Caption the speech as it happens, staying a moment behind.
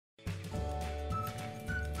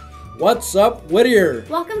What's up, Whittier?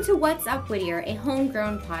 Welcome to What's Up, Whittier, a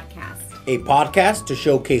homegrown podcast. A podcast to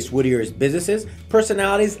showcase Whittier's businesses,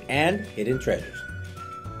 personalities, and hidden treasures.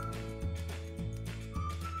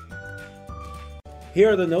 Here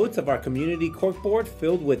are the notes of our community corkboard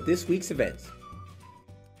filled with this week's events.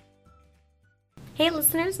 Hey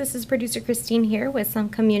listeners, this is producer Christine here with some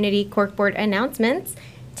community corkboard announcements.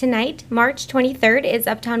 Tonight, March 23rd, is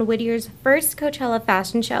Uptown Whittier's first Coachella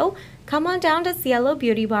fashion show. Come on down to Cielo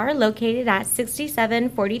Beauty Bar, located at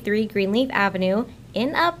 6743 Greenleaf Avenue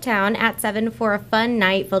in Uptown at 7 for a fun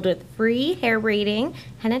night filled with free hair braiding,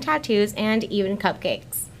 henna tattoos, and even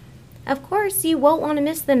cupcakes. Of course, you won't want to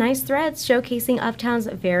miss the nice threads showcasing Uptown's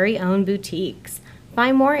very own boutiques.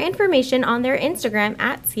 Find more information on their Instagram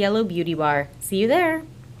at Cielo Beauty Bar. See you there!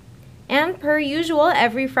 And per usual,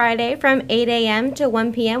 every Friday from 8 a.m. to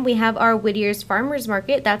 1 p.m. we have our Whittier's Farmers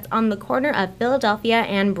Market that's on the corner of Philadelphia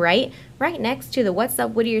and Bright, right next to the What's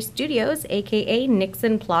Up Whittier Studios, aka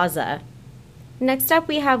Nixon Plaza. Next up,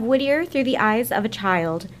 we have Whittier Through the Eyes of a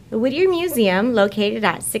Child. The Whittier Museum, located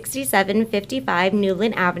at 6755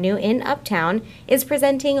 Newland Avenue in Uptown, is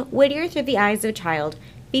presenting Whittier Through the Eyes of a Child,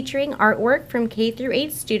 featuring artwork from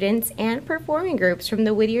K-8 students and performing groups from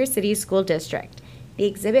the Whittier City School District. The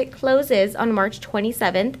exhibit closes on March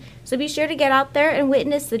 27th, so be sure to get out there and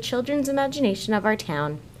witness the children's imagination of our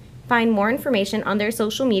town. Find more information on their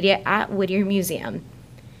social media at Whittier Museum.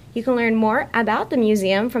 You can learn more about the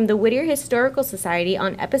museum from the Whittier Historical Society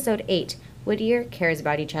on Episode 8, Whittier Cares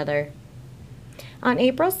About Each Other. On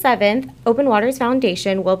April 7th, Open Waters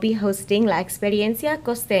Foundation will be hosting La Experiencia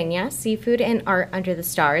Costeña, Seafood and Art Under the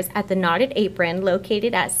Stars at the Knotted Apron,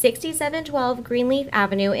 located at 6712 Greenleaf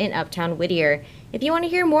Avenue in Uptown Whittier. If you want to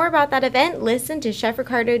hear more about that event, listen to Chef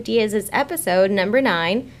Ricardo Diaz's episode number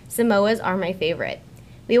 9, Samoas Are My Favorite.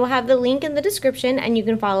 We will have the link in the description, and you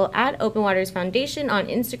can follow at Open Waters Foundation on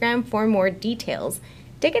Instagram for more details.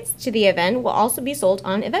 Tickets to the event will also be sold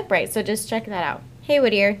on Eventbrite, so just check that out. Hey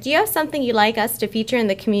Whittier, do you have something you'd like us to feature in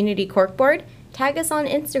the community corkboard? Tag us on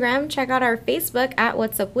Instagram, check out our Facebook at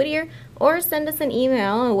What's Up Whittier, or send us an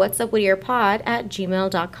email at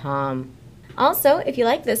whatsupwhittierpod@gmail.com. Also, if you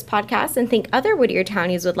like this podcast and think other Whittier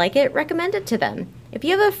townies would like it, recommend it to them. If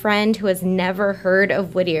you have a friend who has never heard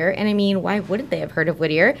of Whittier, and I mean, why wouldn't they have heard of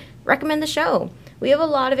Whittier, recommend the show. We have a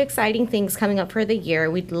lot of exciting things coming up for the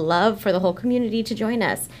year. We'd love for the whole community to join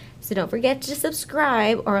us. So don't forget to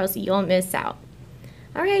subscribe or else you'll miss out.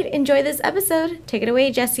 All right, enjoy this episode. Take it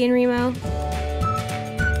away, Jesse and Remo.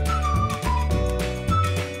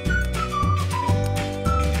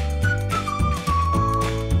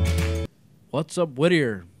 What's up,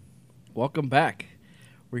 Whittier? Welcome back.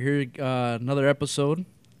 We're here another episode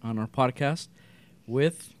on our podcast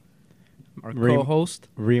with our co-host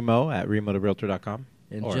Remo at remotorealtor.com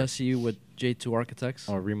and Jesse with J2 Architects.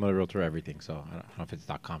 Or Remo Realtor everything. So I don't know if it's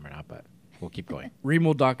 .com or not, but we'll keep going.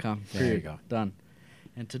 Remo.com. There you go. Done.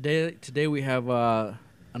 And today we have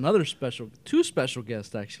two special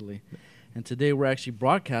guests actually. And today we're actually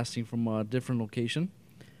broadcasting from a different location.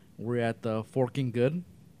 We're at the Forking Good.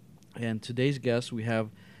 And today's guests, we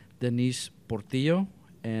have Denise Portillo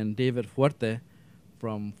and David Fuerte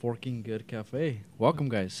from Forking Good Cafe. Welcome,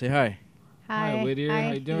 guys. Say hi. Hi, Whittier.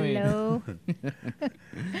 How you doing? Hello.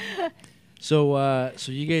 So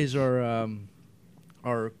you guys are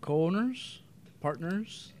co-owners,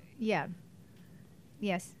 partners? Yeah.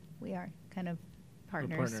 Yes, we are kind of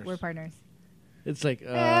partners. We're partners. It's like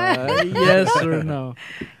yes or no.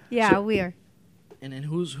 Yeah, So- we are. And then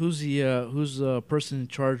who's the person in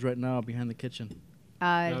charge right now behind the kitchen?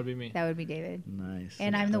 That would be me. That would be David. Nice.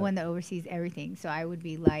 And I'm the one that oversees everything. So I would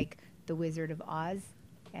be like the Wizard of Oz,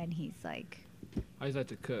 and he's like I just like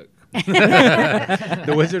to cook.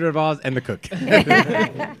 The Wizard of Oz and the cook.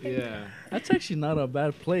 Yeah. That's actually not a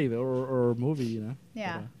bad play though, or movie, you know.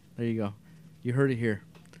 Yeah. But, there you go. You heard it here.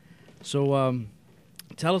 So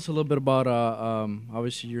tell us a little bit about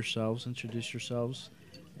obviously yourselves. Introduce yourselves.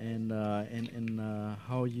 And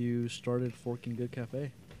how you started Forking Good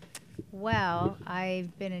Cafe. Well,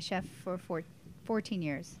 I've been a chef for 14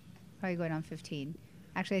 years, probably going on 15.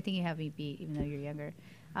 Actually, I think you have me beat, even though you're younger.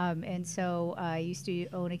 And so I used to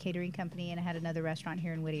own a catering company, and I had another restaurant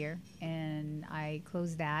here in Whittier. And I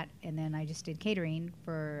closed that, and then I just did catering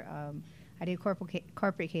for, I did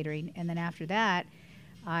corporate catering. And then after that,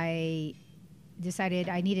 I decided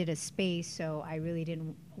I needed a space, so I really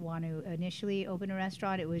didn't want to initially open a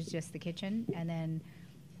restaurant. It was just the kitchen. And then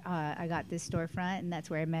I got this storefront, and that's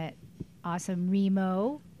where I met awesome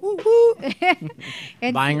Remo.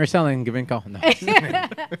 Buying or selling, give me a call. No.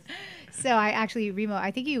 So I actually, Remo,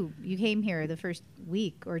 I think you came here the first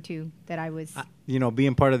week or two that I was.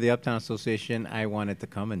 Being part of the Uptown Association, I wanted to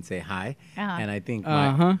come and say hi. Uh-huh. And I think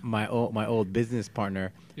Uh-huh. my old business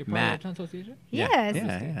partner, You're part Matt. of the Uptown Association? Yes.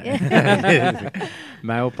 Yeah.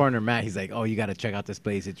 My old partner, Matt, he's like, oh, you got to check out this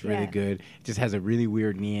place. It's really Yeah. good. It just has a really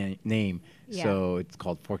weird name. Yeah. So it's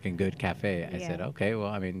called Fork and Good Cafe. I Yeah. said, okay, well,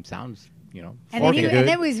 I mean, sounds, And Fork then, and he, Good. and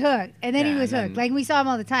then he was hooked. And then he Yeah, was and hooked. then- Like, we saw him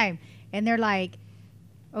all the time. And they're like,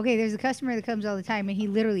 okay, there's a customer that comes all the time, and he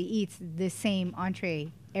literally eats the same entree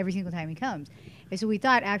every single time he comes. And so we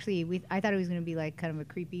thought, actually, I thought he was going to be like kind of a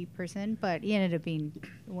creepy person, but he ended up being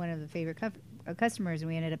one of the favorite customers, and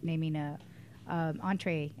we ended up naming a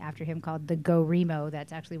entree after him called the Go Remo.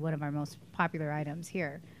 That's actually one of our most popular items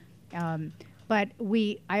here. But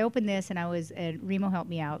I opened this, and Remo helped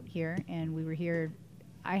me out here, and we were here.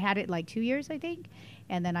 I had it like 2 years, I think,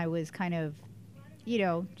 and then I was kind of,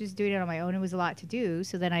 just doing it on my own. It was a lot to do.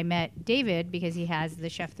 So then I met David because he has the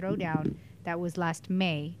Chef Throwdown that was last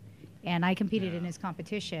May, and I competed in his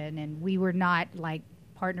competition, and we were not like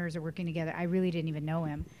partners or working together. I really didn't even know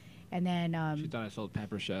him. And then She thought I sold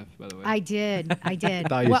Pamper Chef, by the way. I did. I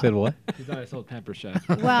thought you Well- said what? She thought I sold Pamper Chef.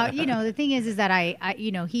 Well, the thing is that I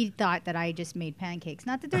he thought that I just made pancakes.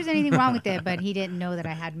 Not that there's anything wrong with it, but he didn't know that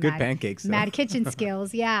I had Good pancakes, though. mad kitchen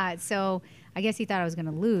skills. Yeah. So I guess he thought I was going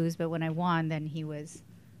to lose, but when I won, then he was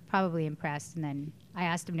probably impressed. And then I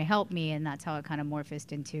asked him to help me, and that's how it kind of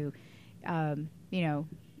morphed into,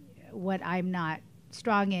 what I'm not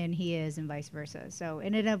strong in, he is, and vice versa. So it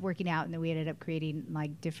ended up working out, and then we ended up creating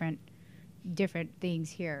like different things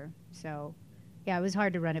here. So yeah, it was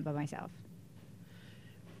hard to run it by myself.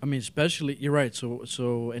 I mean, especially you're right.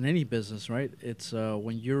 So in any business, right? It's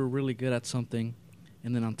when you're really good at something,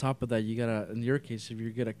 and then on top of that, you gotta. In your case, if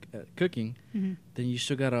you're good at cooking, Mm-hmm. then you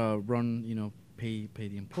still gotta run. Pay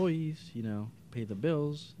the employees. Pay the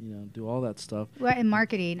bills. Do all that stuff. Well, in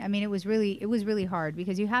marketing, I mean, it was really hard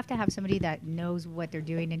because you have to have somebody that knows what they're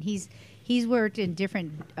doing, and he's worked in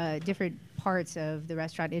different parts of the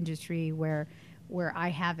restaurant industry where I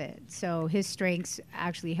haven't. So his strengths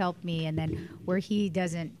actually helped me, and then where he's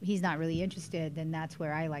not really interested, then that's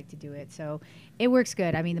where I like to do it. So it works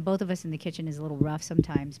good. I mean, the both of us in the kitchen is a little rough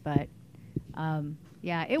sometimes, but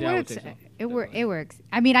yeah, it Yeah, I would works. say so. It works.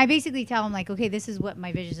 I mean, I basically tell him like, okay, this is what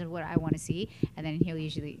my vision of what I want to see, and then he'll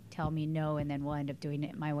usually tell me no, and then we'll end up doing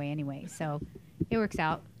it my way anyway. So it works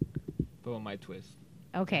out. But with my twist.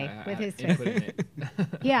 Okay, I with his input in it.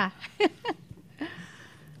 yeah.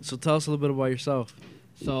 So tell us a little bit about yourself.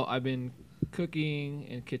 So I've been cooking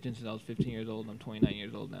in kitchen since I was 15 years old. I'm 29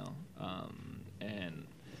 years old now. And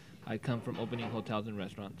I come from opening hotels and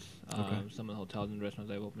restaurants. Some of the hotels and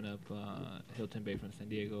restaurants I've opened up, Hilton Bayfront San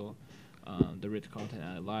Diego, the Ritz-Carlton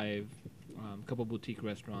at Live, a couple boutique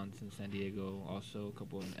restaurants in San Diego, also a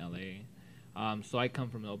couple in LA. So I come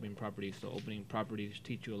from the opening properties. So opening properties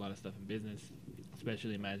teach you a lot of stuff in business,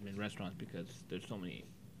 especially in management restaurants, because there's so many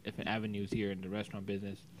different avenues here in the restaurant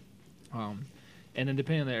business. And then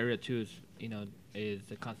depending on the area too is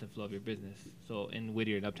the constant flow of your business. So in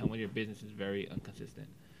Whittier, in Uptown Whittier, business is very inconsistent.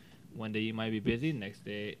 One day you might be busy,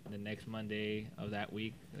 the next Monday of that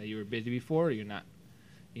week that you were busy before, you're not.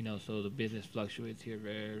 So the business fluctuates here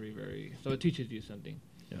very, very. So it teaches you something.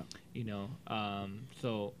 Yeah.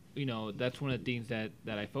 So that's one of the things that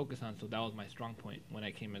I focus on. So that was my strong point when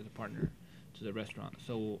I came as a partner to the restaurant.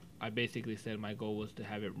 So I basically said my goal was to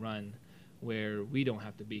have it run where we don't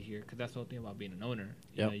have to be here, because that's the whole thing about being an owner.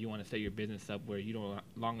 Yep. You want to set your business up where you don't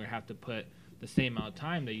longer have to put the same amount of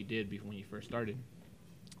time that you did when you first started.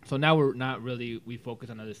 So now we're not really, we focus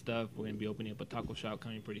on other stuff. We're going to be opening up a taco shop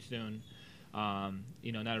coming pretty soon.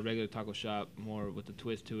 Not a regular taco shop, more with a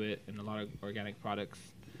twist to it and a lot of organic products.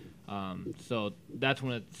 So that's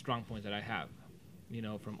one of the strong points that I have,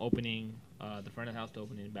 from opening the front of the house to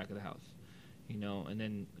opening the back of the house. And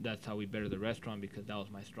then that's how we better the restaurant, because that was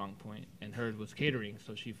my strong point. And hers was catering,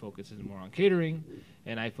 so she focuses more on catering,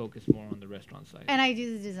 and I focus more on the restaurant side. And I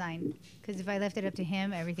do the design, because if I left it up to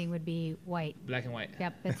him, everything would be white. Black and white.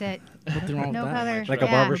 Yep, that's it. Nothing wrong No with that. color. Like a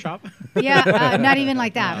Yeah. barber shop? Yeah, not even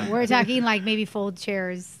like that. We're talking like maybe fold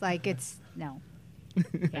chairs. Like no.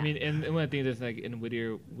 I mean, and one of the things is like in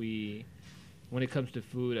Whittier, when it comes to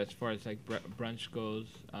food, as far as like brunch goes,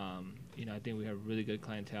 I think we have really good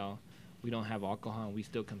clientele. We don't have alcohol, and we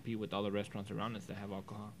still compete with all the restaurants around us that have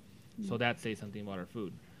alcohol. So that says something about our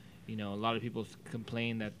food. A lot of people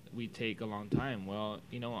complain that we take a long time. Well,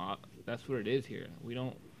 that's what it is here. We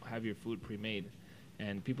don't have your food pre-made.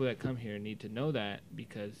 And people that come here need to know that,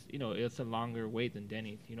 because, it's a longer wait than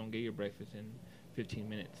Denny's. You don't get your breakfast in 15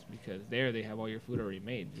 minutes, because there they have all your food already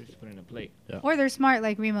made. You just put it in a plate. Or they're smart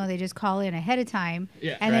like Remo. They just call in ahead of time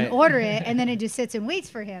Yeah. and then order it, and then it just sits and waits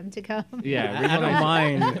for him to come. Yeah, I don't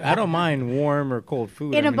mind. I don't mind warm or cold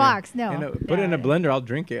food. In I a mean, box, no. Put it in a No. blender. I'll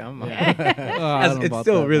drink it. I'm. I don't know it's about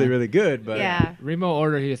still that, really, man. really good. But Yeah. Remo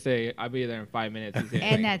order, he'll say, "I'll be there in 5 minutes." He's there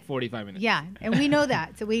And in that's- 45 minutes. Yeah, and we know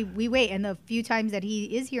that, so we wait. And the few times that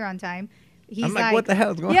he is here on time, he's I'm like, what the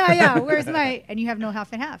hell's going on? Yeah, where's my? And you have no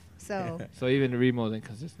half and half. So So even Remo's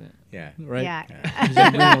inconsistent. Yeah. Right? yeah. As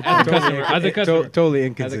a customer. As a customer. Totally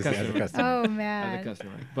inconsistent as a customer. customer. Oh As a man.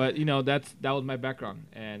 customer. But that was my background,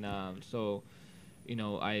 and so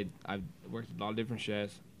I've worked with a lot of different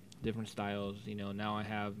chefs, different styles. Now I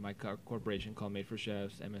have my corporation called Made for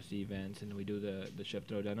Chefs, MSC Events, and we do the Chef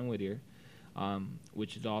Throwdown in Whittier,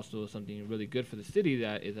 which is also something really good for the city,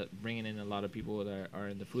 that is bringing in a lot of people that are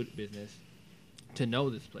in the food business to know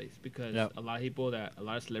this place, because Yep. a lot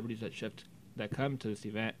of celebrities that come to this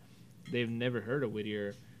event, they've never heard of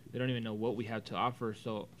Whittier. They don't even know what we have to offer.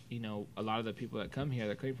 So a lot of the people that come here,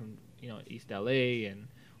 they're coming from East LA and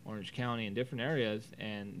Orange County and different areas,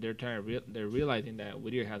 and they're realizing that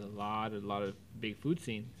Whittier has a lot of big food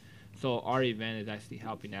scene. So our event is actually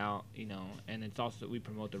helping out, and it's also, we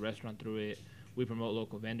promote the restaurant through it. We promote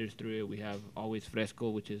local vendors through it. We have Always Fresco,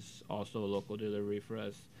 which is also a local delivery for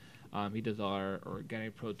us. He does our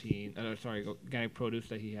organic organic produce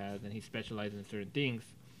that he has, and he specializes in certain things.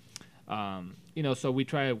 So we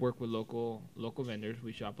try to work with local vendors.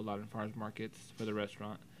 We shop a lot in farmers markets for the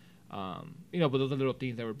restaurant. But those are little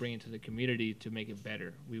things that we're bringing to the community to make it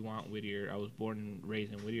better. We want Whittier. I was born and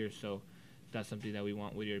raised in Whittier, so that's something that we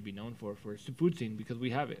want Whittier to be known for the food scene, because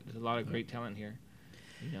we have it. There's a lot of great talent here.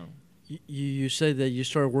 You said that you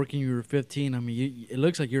started working when you were 15. I mean, it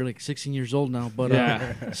looks like you're like 16 years old now. But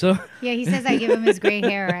Yeah. so Yeah, he says I give him his gray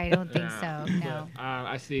hair. I don't think so. No.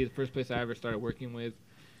 Actually, the first place I ever started working with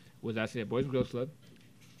was actually at Boys Grill Club.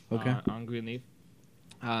 Okay. On Greenleaf.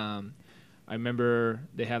 I remember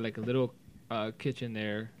they had like a little kitchen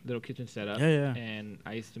there, little kitchen setup. Yeah. And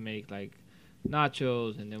I used to make like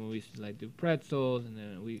nachos, and then we used to like do pretzels, and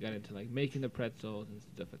then we got into like making the pretzels and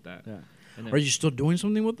stuff like that. Yeah. And then Are you still doing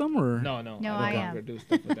something with them, or No, No, I I don't am. longer do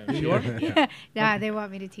stuff with them. You are? Yeah, they want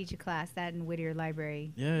me to teach a class that in Whittier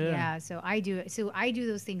Library. Yeah. So I do it. So I do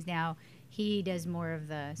those things now. He does more of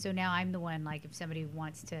the. So now I'm the one, like, if somebody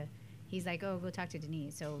wants to, he's like, oh, go talk to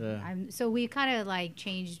Denise. So Yeah. So we kind of like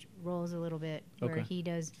changed roles a little bit, where Okay. he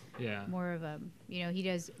does Yeah. more of a, he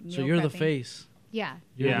does. so meal you're the prepping. face? Yeah.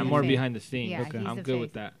 Yeah, I'm the more face. behind the scenes. Yeah, Okay. he's I'm the good face.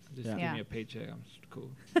 with that. Just Yeah. give Yeah. me a paycheck. I'm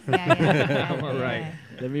cool. Yeah. I'm all right.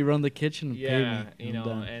 Let me run the kitchen and pay Yeah, me. I'm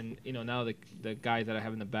done. and now the guys that I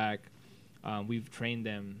have in the back, we've trained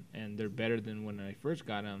them, and they're better than when I first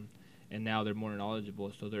got them, and now they're more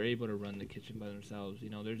knowledgeable, so they're able to run the kitchen by themselves.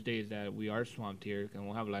 There's days that we are swamped here, and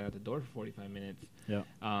we'll have a line at the door for 45 minutes. Yeah.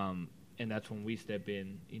 And that's when we step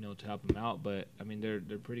in, to help them out. But I mean, they're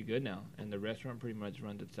pretty good now, and the restaurant pretty much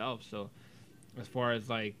runs itself. So as far as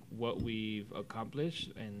like what we've accomplished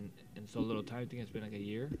in so little time, I think it's been like a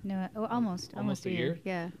year. No, almost Almost a a year?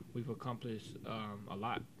 Yeah. We've accomplished a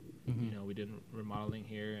lot. Mhm. We did remodeling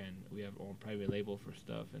here, and we have our own private label for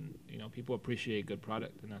stuff, and people appreciate good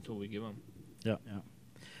product, and that's what we give them. Yeah.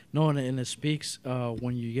 No, and it speaks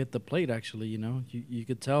when you get the plate. Actually, you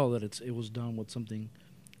could tell that it was done with something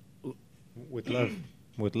With love.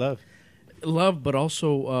 With love. love, but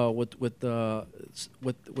also with the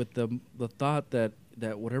thought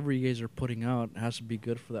that whatever you guys are putting out has to be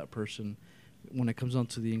good for that person. When it comes down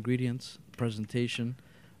to the ingredients, presentation,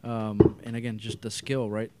 and again, just the skill,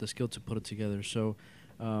 right? The skill to put it together. So,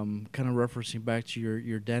 kind of referencing back to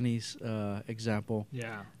your Denny's example,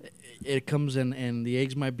 Yeah. it comes in and the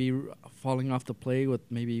eggs might be falling off the plate with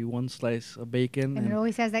maybe one slice of bacon. And it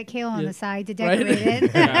always has that kale on Yeah. the side to Right? decorate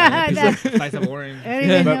it. Yeah, That- slice of orange. I don't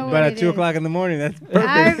even know But what at it 2 is. o'clock in the morning, that's I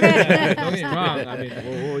perfect. bet. Don't get me wrong. I mean,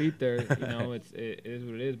 we'll eat there. It is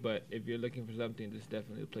what it is. But if you're looking for something, this is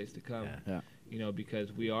definitely the place to come. Yeah.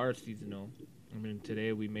 Because we are seasonal. I mean,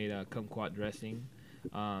 today we made a kumquat dressing.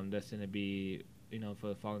 That's gonna be, for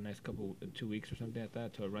the following next 2 weeks or something like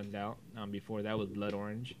that, till it runs out. Before that was blood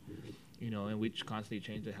orange. And we constantly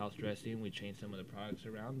change the house dressing. We change some of the products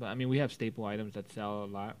around. But I mean, we have staple items that sell a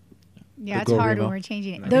lot. Yeah, The it's Go hard Remo. when we're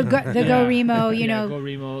changing it. The Go Remo, Yeah, Go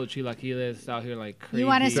Remo, chilaquiles out here like crazy. you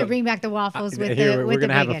want us to bring back the waffles with Here, the we're with the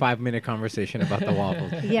gonna have a bacon. 5-minute conversation about the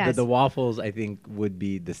waffles. Yes. The waffles, I think, would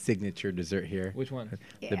be the signature dessert here. Which one?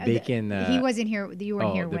 The Yeah, bacon. he wasn't here. You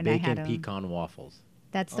weren't here the when I bacon had them. pecan waffles.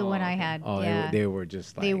 That's the Oh, one I okay. had. Oh, yeah. they were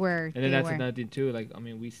just like. They were. And then they that's were. another thing too. Like, I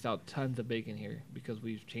mean, we sell tons of bacon here because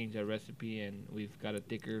we've changed our recipe and we've got a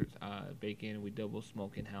thicker bacon. We double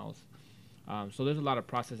smoke in house. So there's a lot of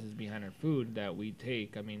processes behind our food that we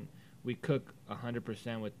take. I mean, we cook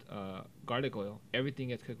 100% with garlic oil. Everything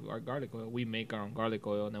gets cooked with our garlic oil. We make our own garlic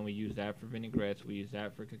oil, and then we use that for vinaigrettes. We use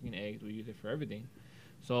that for cooking eggs. We use it for everything.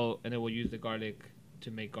 So, and then we'll use the garlic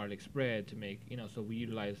to make garlic spread, to make, so we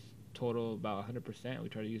utilize total about 100%. We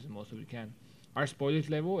try to use the most that we can. Our spoilage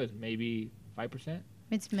level is maybe 5%.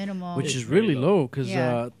 It's minimal. Which It's is really really low because,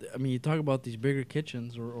 Yeah. I mean, you talk about these bigger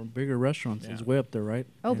kitchens or bigger restaurants. Yeah. It's way up there, right?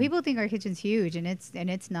 Oh, And- people think our kitchen's huge, and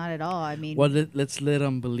it's not at all. I mean, Well, let's let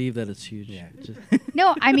them believe that it's huge. Yeah. Just-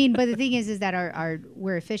 no, I mean, but the thing is that our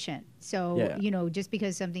we're efficient. So Yeah. just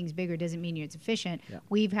because something's bigger doesn't mean it's efficient. Yeah.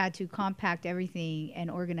 We've had to compact everything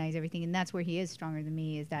and organize everything, and that's where he is stronger than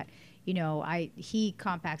me. Is that he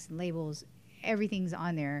compacts and labels, everything's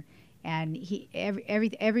on there. And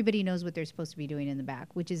everybody knows what they're supposed to be doing in the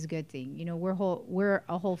back, which is a good thing. We're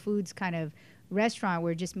a Whole Foods kind of restaurant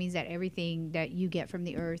where it just means that everything that you get from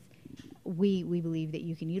the earth, we believe that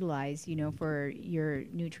you can utilize, for your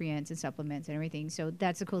nutrients and supplements and everything. So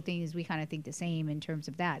that's the cool thing is we kind of think the same in terms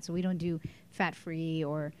of that. So we don't do fat-free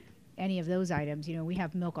or any of those items. We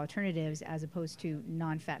have milk alternatives as opposed to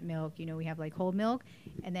non-fat milk. We have like whole milk,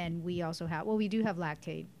 and then we also have, we do have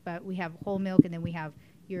lactate, but we have whole milk, and then we have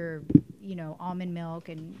your almond milk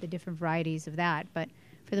and the different varieties of that. But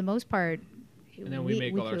for the most part, And then we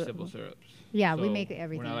make all our simple syrups. Yeah, we So make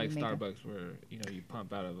everything. We're not like We make it. Starbucks where you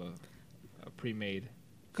pump out of a pre-made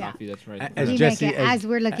Yeah. coffee that's right. As We Jesse- make it as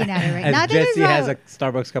we're looking at it right As now. Jesse has a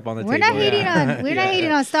Starbucks cup on the We're table. not hating on we're not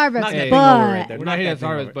hating on Starbucks, Knock that Hey. thing over but right there. We're Knock not here that at thing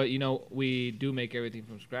Starbucks, over. but we do make everything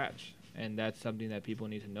from scratch, and that's something that people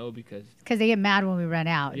need to know because because they get mad when we run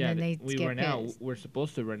out, yeah, and then they we get run out. pissed. We're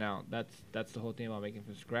supposed to run out. That's the whole thing about making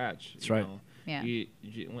from scratch. That's right. Yeah.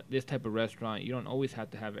 This type of restaurant, you don't always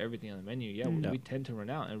have to have everything on the menu. Yeah, we tend to run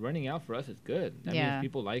out, and running out for us is good. That Yeah. means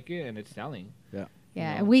people like it, and it's selling. Yeah,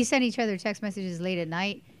 know? and we send each other text messages late at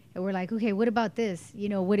night, and we're like, okay, what about this?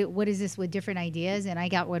 What is this with different ideas? And I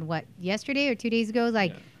got one yesterday or 2 days ago,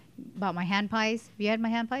 like about my hand pies. Have you had my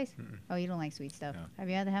hand pies? Oh, you don't like sweet stuff. No. Have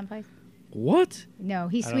you had the hand pies? What? No,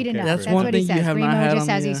 he's I don't sweet care enough. for That's it. one what he thing you says. have Remo not had just on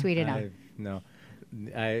says the- he's sweet enough. No,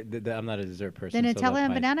 I'm not a dessert person. The so Nutella that's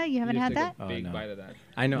and fine. banana, you haven't You had just that? take a Oh, big no. bite of that.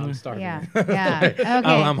 I know, I'm starving. Yeah, yeah. Okay.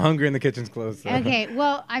 I'm hungry and the kitchen's closed. So. Okay,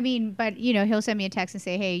 well, I mean, but he'll send me a text and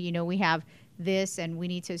say, hey, we have this and we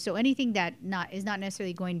need to. So anything that is not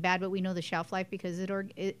necessarily going bad, but we know the shelf life because it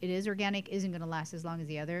is organic, isn't going to last as long as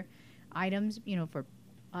the other items, for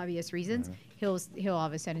obvious reasons. He'll all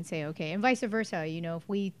of a sudden say, okay, and vice versa. If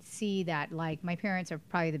we see that, like, my parents are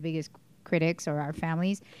probably the biggest critics or our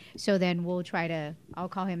families, so then I'll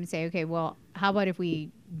call him and say, okay, well, how about if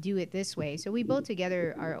we do it this way? So we both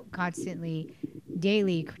together are constantly,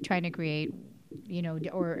 daily trying to create,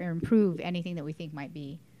 or improve anything that we think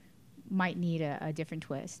might need a different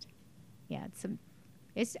twist. Yeah,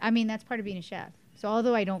 that's part of being a chef. So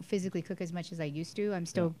although I don't physically cook as much as I used to, I'm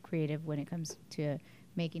still creative when it comes to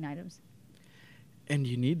making items. And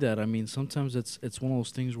you need that. I mean, sometimes it's one of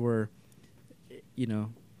those things where,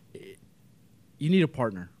 you need a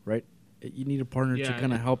partner, right? You need a partner to Yeah,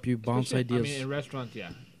 kind of help you bounce Especially, ideas. I mean, in restaurants,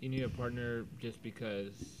 you need a partner just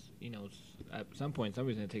because at some point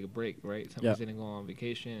somebody's gonna take a break, right? Somebody's gonna go on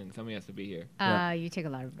vacation, and somebody has to be here. Yeah. You take a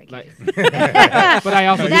lot of vacations. But I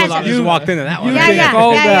also do a lot. You just walked into that one. Yeah, Right. yeah,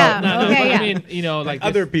 Called yeah, yeah. out. No, Okay, but yeah. I mean, like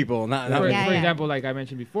Other this, people, not for, Yeah, for yeah. example, like I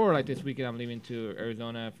mentioned before, like this weekend I'm leaving to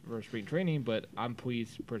Arizona for spring training, but I'm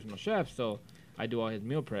Pui's personal chef, so I do all his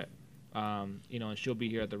meal prep. And she'll be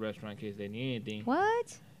here at the restaurant in case they need anything.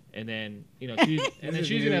 What? And then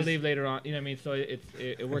she's gonna leave later on. You know what I mean? So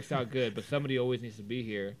it works out good, but somebody always needs to be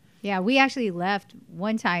here. Yeah, we actually left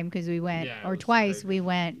one time because we went, Yeah, it or was twice crazy. we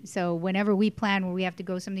went. So whenever we plan where we have to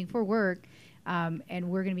go something for work, and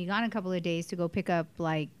we're going to be gone a couple of days to go pick up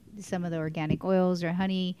like some of the organic oils or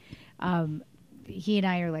honey, he and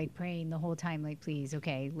I are like praying the whole time, like, please,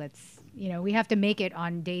 okay, let's, we have to make it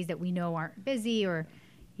on days that we know aren't busy or,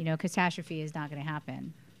 catastrophe is not going to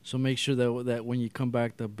happen. So make sure that when you come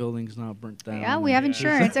back, the building's not burnt down. Yeah, we have Yeah.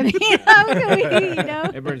 insurance. I mean,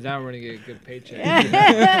 It burns down, we're gonna get a good paycheck.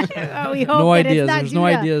 we hope No that ideas. It's not There's no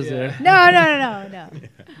Judah. ideas Yeah. there. No.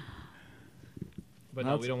 But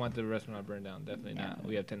no, we don't want the restaurant to burn down. Definitely not.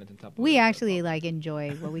 We have tenants on top of We it, so- actually like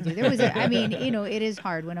enjoy what we do. There was, it is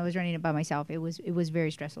hard. When I was running it by myself, it was very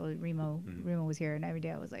stressful. Remo was here, and every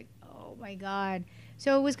day I was like, oh my god.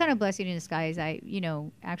 So it was kind of blessing in disguise.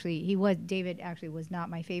 David actually was not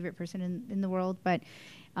my favorite person in the world, but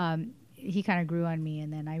he kind of grew on me,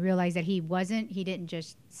 and then I realized that he didn't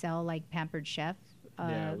just sell like Pampered Chef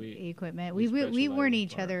Yeah, we equipment. we We specialize weren't in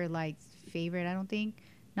each part. other like favorite. I don't think,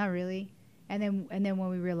 not really. And then when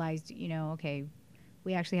we realized, okay,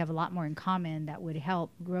 we actually have a lot more in common that would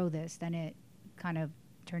help grow this, then it kind of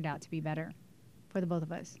turned out to be better for the both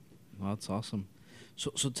of us. Well, that's awesome.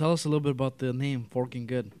 So tell us a little bit about the name Forking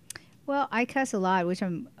Good. Well, I cuss a lot, which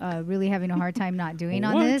I'm really having a hard time not doing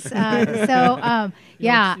on What? this.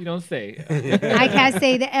 Yeah, You don't say. I can't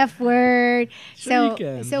say the F word. Sure you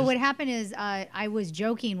can. So what happened is I was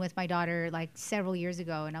joking with my daughter like several years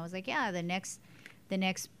ago, and I was like, yeah, the next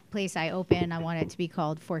place I open, I want it to be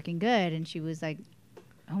called Forking Good, and she was like,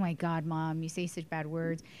 oh my God, Mom, you say such bad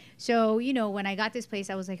words. So, when I got this place,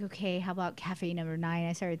 I was like, okay, how about Cafe Number 9?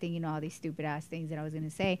 I started thinking all these stupid ass things that I was going to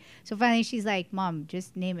say. So finally she's like, Mom,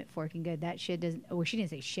 just name it Forking Good. That shit doesn't, well, she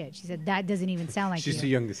didn't say shit. She said, that doesn't even sound like She's you. too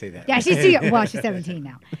young to say that. Yeah, she's too young. Well, she's 17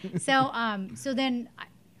 now. So then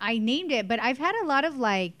I named it, but I've had a lot of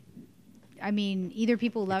either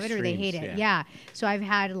people love it or they hate Extremes, it. Yeah. So I've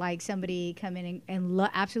had like somebody come in and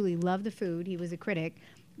absolutely love the food. He was a critic.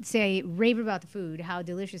 Rave about the food, how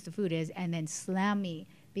delicious the food is, and then slam me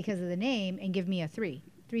because of the name and give me a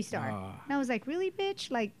 3-star. And I was like, really, bitch?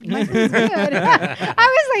 Like, my food's good. I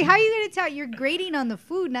was like, how are you going to tell? You're grading on the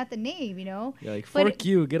food, not the name, Yeah, like, But fork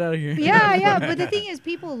you, get out of here. yeah. But the thing is,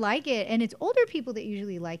 people like it, and it's older people that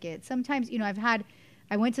usually like it. Sometimes,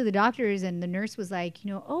 I went to the doctors, and the nurse was like,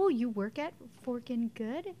 oh, you work at Forkin'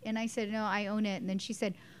 Good? And I said, no, I own it. And then she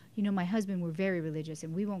said, my husband, we're very religious,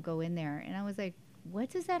 and we won't go in there. And I was like,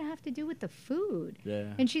 what does that have to do with the food?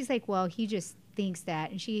 Yeah. And she's like, well, he just thinks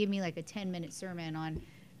that. And she gave me like a 10-minute sermon on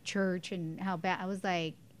church and how bad. I was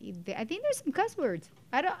like, I think there's some cuss words.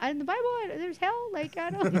 In the Bible, there's hell. Like,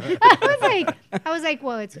 I don't. I was like,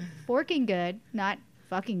 well, it's Forking Good, not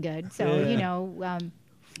fucking good. So,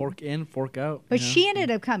 Fork in, fork out. but she ended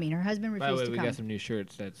up coming. Her husband By the refused way, to we come. got some new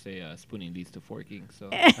shirts that say spooning leads to forking. So,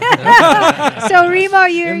 So Remo,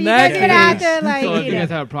 you guys gonna have to like. so if you you guys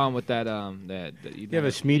know. have a problem with that, You have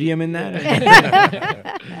a medium in that?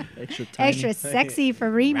 Extra tiny. Extra sexy for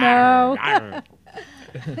Remo No,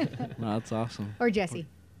 that's awesome. or Jesse.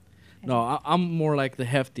 No, I'm more like the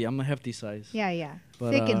hefty. I'm the hefty size. Yeah.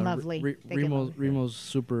 But, Thick and lovely. Thick and lovely. Remo's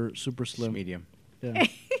super slim. Medium. Yeah.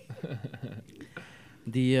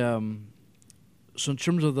 So in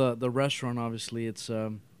terms of the restaurant, obviously it's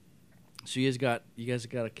so you guys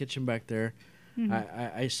got a kitchen back there.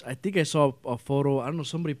 Mm-hmm. I think I saw a photo. I don't know.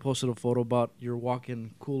 Somebody posted a photo about your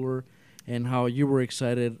walk-in cooler and how you were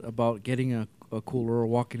excited about getting a cooler or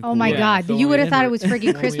walk-in cooler. Oh my Yeah, God! so You would have we thought it ended- was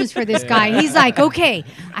freaking Christmas for this guy. He's like, okay,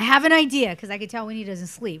 I have an idea, because I could tell when he doesn't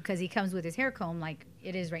sleep, because he comes with his hair comb like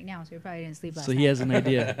it is right now, so he probably didn't sleep last So night. he has an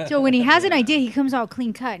idea. So when he has an idea, he comes all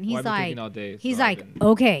clean cut, and he's I've been like, cooking all day, he's so I've like, been-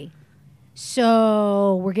 okay,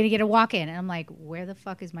 so we're gonna get a walk-in, and I'm like, where the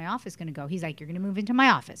fuck is my office gonna go? He's like, you're gonna move into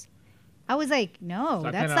my office. I was like, no, So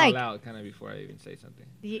I that's kinda like. out kind of before I even say something.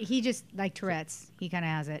 He just like Tourette's. He kind of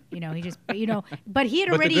has it, He just, but he had But the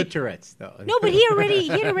already. good Tourette's, though. No, but he had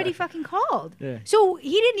already fucking called. Yeah. So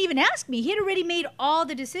he didn't even ask me. He had already made all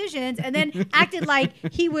the decisions and then acted like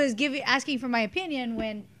he was asking for my opinion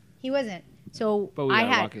when he wasn't. So But we I got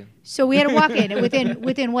a had. walk-in. So we had a walk-in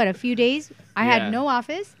within what, a few days. I Yeah. had no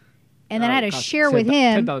office, and then I had to Cost share with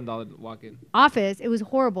him $10,000 walk-in. office. It was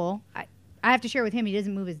horrible. I have to share with him. He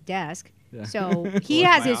doesn't move his desk. Yeah. So he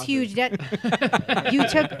Well, has it's my this office. huge desk. You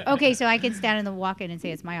took okay, so I can stand in the walk-in and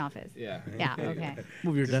say it's my office. Yeah. Yeah. Okay.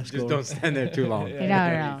 Move your desk Just over. don't stand there too long. No.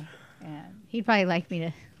 Yeah. He'd probably like me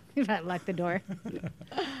to. He'd probably lock the door.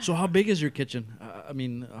 So how big is your kitchen? I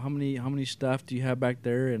mean, how many staff do you have back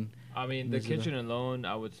there? And I mean, the Is it kitchen alone,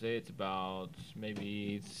 I would say it's about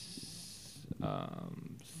maybe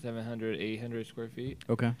 700, 800 square feet.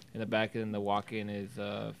 okay. In the back end, the walk-in is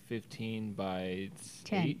 15 by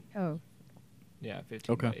 10. 8. Oh. Yeah,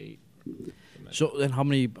 15 Okay. by 8. So then, how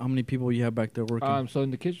many people you have back there working? So in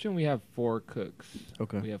the kitchen, we have 4 cooks.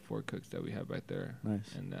 Okay. We have 4 cooks that we have back there.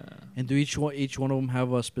 Nice. And And do each one of them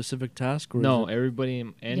have a specific task? Or no, is it- everybody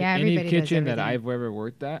in Yeah, any everybody does kitchen that everything. I've ever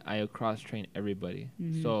worked at, I cross-train everybody.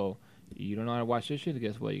 Mhm. So you don't know how to wash dishes,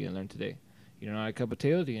 guess what? You're going to learn today. You don't know how to cut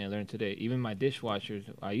potatoes, you're going to learn today. Even my dishwashers,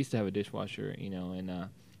 I used to have a dishwasher, and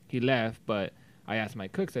he left, but I asked my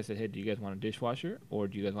cooks, I said, hey, do you guys want a dishwasher, or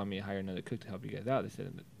do you guys want me to hire another cook to help you guys out? They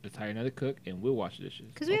said, let's hire another cook, and we'll wash the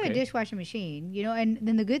dishes. Because we have a dishwashing machine, and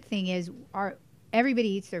then the good thing is everybody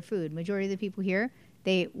eats their food. Majority of the people here,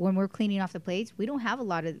 when we're cleaning off the plates, we don't have a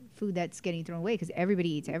lot of food that's getting thrown away because everybody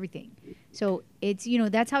eats everything. So it's,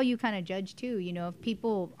 that's how you kind of judge too.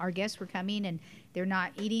 If our guests were coming and they're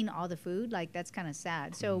not eating all the food, like that's kind of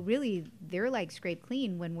sad. So really, they're like scraped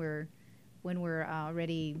clean when we're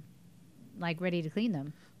ready to clean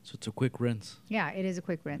them. So it's a quick rinse. Yeah, it is a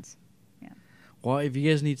quick rinse. Well, if you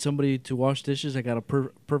guys need somebody to wash dishes, I got a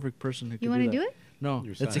perfect person who can You want to do it? No,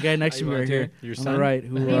 Your it's the son. guy next Are to you me right here. volunteering? Your on son? the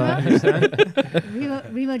right.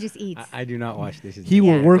 Who Remo just eats. I do not wash dishes. he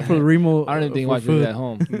will Yeah. work for Remo. I don't even think he for watches food. it at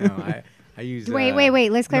home. No, I use. Wait.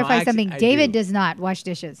 Let's no, clarify actually, something. I David do. does not wash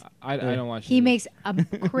dishes. I don't watch. He it. makes a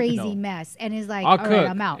crazy No. mess and is like, I'll all cook right,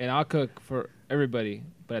 I'm out. and I'll cook for everybody,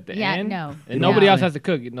 but at the Yeah, end, no. and No. nobody else has to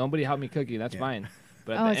cook. Nobody helped me cooking. That's Yeah. fine.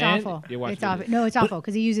 But at Oh, the it's end, awful. You watch It's awful. dishes. No, it's awful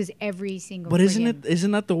because he uses every single. But isn't friggin-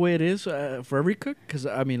 isn't that the way it is for every cook? Because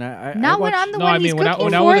I mean, I Not I when watch, I'm the No, one I he's mean when I cooking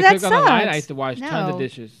when I for. was a That cook on the line, I sucks. used to wash tons No. of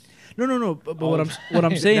dishes. no. But what Oh.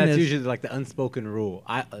 I'm saying That's is usually like the unspoken rule.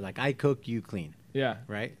 I cook, you clean, Yeah,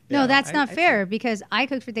 right? No, Yeah, that's not I fair because I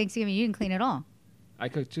cooked for Thanksgiving. You didn't clean at all. I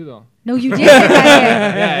cooked too though. No, you didn't.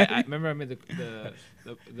 Yeah, I remember I made the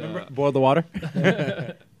Remember, boil the water.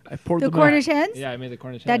 I poured The them out. Cornish hens. yeah I made the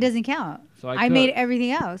Cornish That hen. doesn't count. So I made cooked.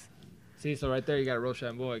 everything else. See, so right there you got a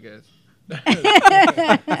Rochambeau, I guess.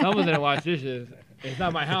 Someone's gonna wash dishes. It's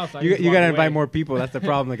not my house. So I You just you walk gotta away. invite more people. That's the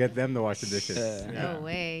problem to get them to wash the dishes. Yeah. No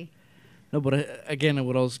way. No, but again,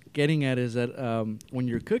 what I was getting at is that when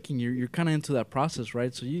you're cooking, you're kind of into that process,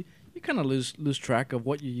 right? So you kind of lose track of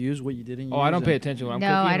what you use, what you didn't use. Oh, I don't and- pay attention when I'm No,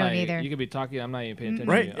 cooking. I don't like, either. You could be talking, I'm not even paying attention.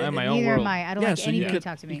 Right. To you. I'm in my own Neither world. am I. I don't Yeah, like so anybody you to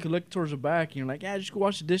talk to me. You could look towards the back, and you're like, yeah, just go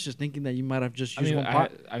wash the dishes, thinking that you might have just I used mean, one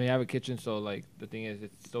pot, I have a kitchen, so like the thing is,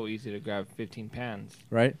 it's so easy to grab 15 pans.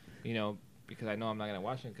 right? You know, because I know I'm not gonna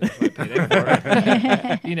wash them because that's what I paid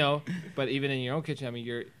them for. You know, but even in your own kitchen, I mean,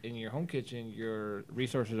 you're in your home kitchen, your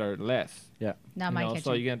resources are less. Yeah. Not you my know, kitchen.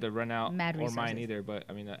 so you get to run out, Mad or mine resources. either. But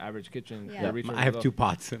I mean, the average kitchen, Yeah. the Yeah, resources I have are- 2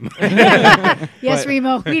 pots. Yes, But-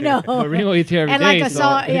 Remo, we know. But Reno eats here every And day, like a so,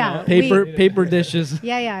 salt, you yeah. know. Paper dishes.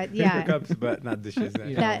 Yeah. Paper cups, but not dishes.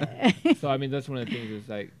 You know. That So I mean, that's one of the things. Is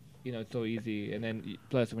like, you know, it's so easy. And then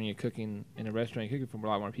plus, when you're cooking in a restaurant, you're cooking for a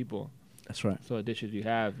lot more people. That's right. So the dishes you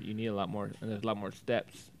have, you need a lot more, and there's a lot more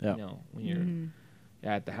steps. Yeah. You know, when you're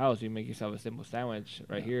at the house, you make yourself a simple sandwich.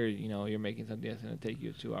 Right here, you know, you're making something that's gonna take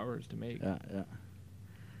you 2 hours to make. Yeah.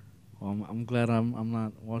 Well, I'm glad I'm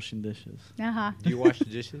not washing dishes. Uh-huh. Do you wash the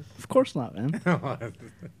dishes? Of course not, man.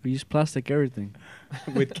 We use plastic everything.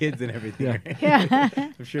 With kids and everything. Yeah. right? Yeah.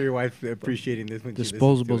 I'm sure your wife's appreciating this when she listens to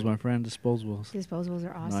Disposables, it. my friend. Disposables. Disposables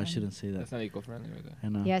are awesome. No, I shouldn't say that. That's not eco-friendly, right there. I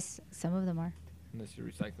know. Yes, some of them are. Unless you're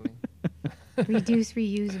recycling. Reduce,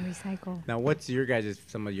 reuse, and recycle. Now, what's your guys'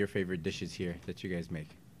 some of your favorite dishes here that you guys make?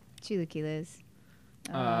 Chilaquiles.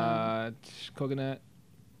 Coconut,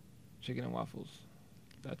 chicken and waffles.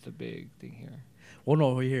 That's a big thing here. Oh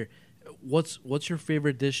no, here. What's your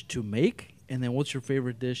favorite dish to make, and then what's your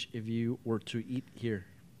favorite dish if you were to eat here?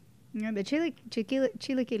 Yeah, the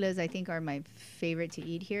chilaquiles, I think, are my favorite to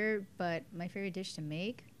eat here, but my favorite dish to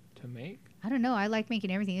make, To make? I don't know. I like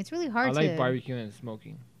making everything. It's really hard I to. like barbecue and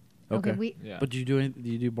smoking. Okay, Okay. Yeah. But do you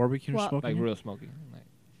do barbecue Well- or smoking? like here? real smoking.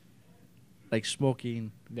 Like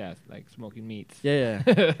smoking. Yeah, like smoking meats. Yeah.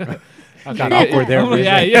 Got awkward there. for a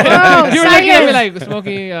Yeah, second. yeah. Oh, you were looking at me science. like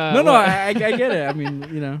smoking. No, what? I get it. I mean,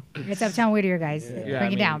 you know. It's Uptown Whittier, guys. Yeah, bring I it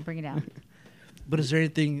mean- down. Bring it down. But is there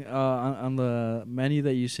anything on the menu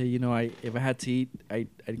that you say, you know, if I had to eat,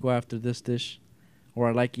 I'd go after this dish, or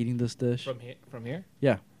I like eating this dish? From here?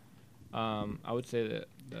 Yeah. I would say that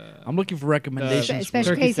I'm looking for recommendations. Special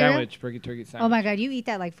for- turkey case cereal? sandwich, turkey sandwich. Oh my God, you eat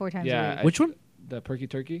that like 4 times Yeah, a week. Which one? The perky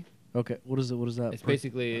turkey. Okay. What is it? What is that? It's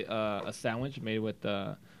basically a sandwich made with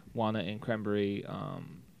walnut and cranberry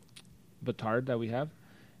batard that we have,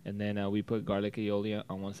 and then we put garlic aioli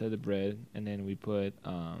on one side of the bread, and then we put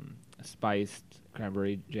spiced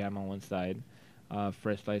cranberry jam on one side,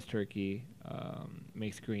 fresh sliced turkey,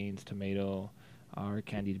 mixed greens, tomato, our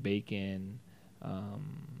candied bacon.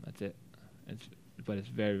 That's it. But it's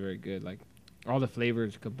very, very good. Like all the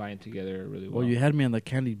flavors combined together really well. Well, you had me on the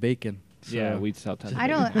candied bacon. So Yeah, we sell tons. I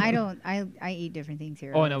of don't. bacon. I eat different things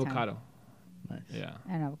here. Oh, all and the time. avocado. Nice. Yeah,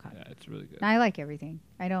 And avocado. yeah, it's really good. I like everything.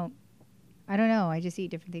 I don't know. I just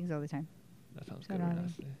eat different things all the time. That sounds So good. do I.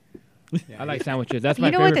 Honestly. Yeah, I like sandwiches. That's You my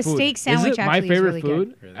know favorite what? The food. steak sandwich my actually is favorite really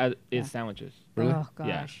food good. Really? is Yeah. sandwiches. Really? Oh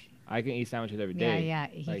gosh. Yeah. I can eat sandwiches every Yeah, day. yeah,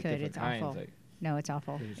 he like could. different It's kinds, awful. like- No, it's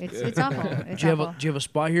awful. It's It's good. awful. Do It's you have awful. do you have a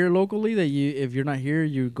spot here locally that you, if you're not here,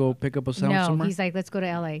 you go pick up a sandwich No, somewhere? he's like, let's go to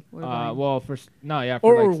LA. We're going. well, for Or like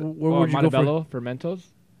where would you go for- Montebello for Mentos.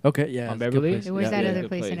 Okay, yeah. on it's a good Beverly? place. Where's Yeah, that yeah. other Good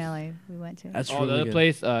place in place. LA we went to? That's Oh, really the other good.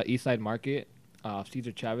 place, Eastside Market,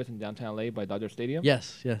 Cesar Chavez in downtown LA by Dodger Stadium.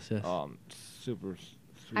 Yes. Super.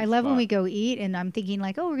 Sweet I love when spot. we go eat and I'm thinking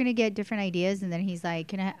like, oh, we're gonna get different ideas, and then he's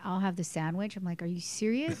like, I'll have the sandwich. I'm like, are you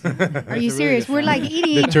serious? Are you It's a really serious? good We're like sandwich.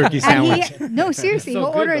 eating The turkey and sandwich. no, seriously, so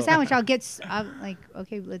we'll good, order a though. sandwich. I'll get. I'm like,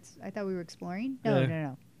 okay, let's. I thought we were exploring. No,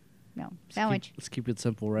 Yeah. no, sandwich. Let's keep it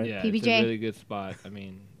simple, right? Yeah, PBJ. it's a really good spot. I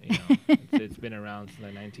mean, You know, it's been around since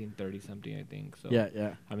like 1930 something, I think. So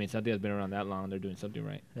Yeah. I mean, something that's been around that long, they're doing something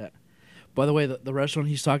right. By the way, the restaurant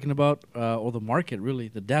he's talking about, or the market, really,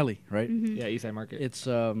 the deli, right? Yeah, Eastside Market. It's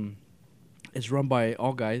run by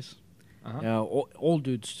all guys, old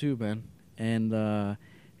dudes too, man, and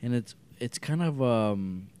it's kind of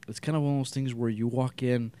one of those things where you walk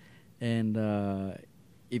in, and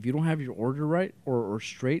if you don't have your order right or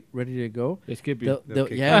straight, ready to go, They skip you. they'll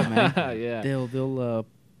kick yeah, you. man, Yeah. they'll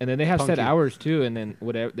And then they have Punk set you. hours too, and then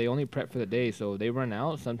whatever they only prep for the day, so they run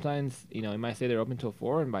out. Sometimes, you know, it might say they're open till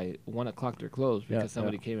 4, and by 1 o'clock they're closed Yeah, because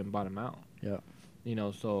somebody yeah. came and bought them out. Yeah. You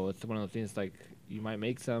know, so it's one of those things like you might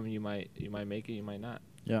make some, you might make it, you might not.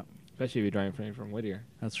 Yeah. Especially if you're driving from Whittier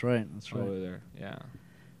That's right. over there. Yeah.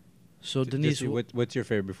 So Just Denise, what's your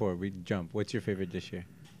favorite before we jump? What's your favorite dish here?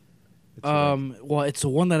 What's your like? well, it's the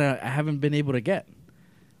one that I haven't been able to get.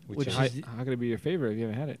 Which which How, is- how could it be your favorite if you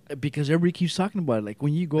haven't had it? Because everybody keeps talking about it. Like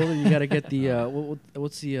when you go there, you gotta get the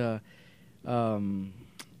what's the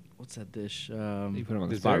what's that dish? You put him on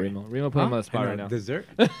the Dessert? spot, Remo. Remo put him on the spot I know, right now. Dessert?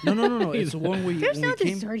 No. It's the one where There's when no we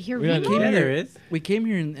came, dessert here, we had- Remo. came Yeah, here. there is. We came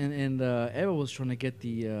here and Eva was trying to get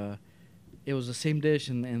the. It was the same dish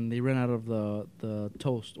and they ran out of the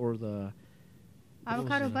toast or the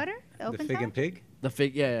Avocado it? butter? The The open fig side? and pig? the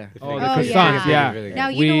fig. Yeah. The Oh, fig the and pig. croissants, Fig and pig yeah. is really good. Now,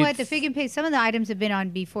 you know We- what? The fig and pig, some of the items have been on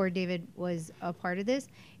before David was a part of this.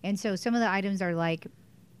 And so some of the items are like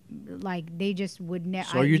they just would never.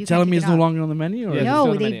 So are you telling me it's no longer on the menu? Or Yeah, it's No, still on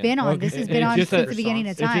the they've menu. been on. Okay. This has And been it's on just since a- the beginning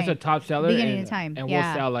of It's just a time. top seller. Beginning and, of time, And yeah.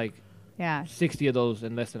 we'll sell like Yeah. 60 of those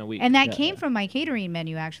in less than a week. And that Yeah, came yeah. from my catering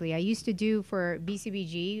menu, actually. I used to do for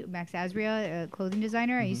BCBG, Max Asria, a clothing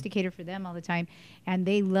designer. I used to cater for them all the time. And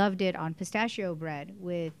they loved it on pistachio bread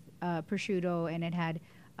with prosciutto, and it had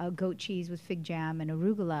goat cheese with fig jam and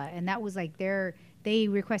arugula. And that was like they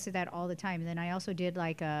requested that all the time. And then I also did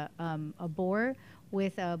like a boar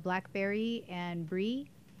with blackberry and brie.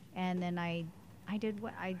 And then I did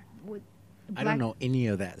what I would. I don't know any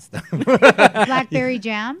of that stuff. Blackberry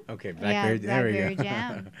jam. Okay, blackberry. Yeah, there we blackberry go.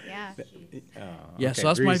 jam. Yeah. Yeah, Okay, so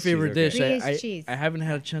that's my Brie cheese, favorite okay. dish. Brie is cheese. I haven't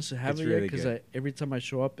had a chance to have It's it really yet because good. every time I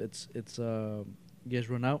show up, it's you guys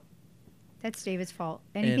run out. That's David's fault.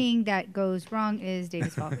 Anything that goes wrong is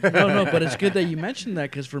David's fault. No, but it's good that you mentioned that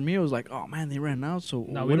because for me it was like, oh man, they ran out. So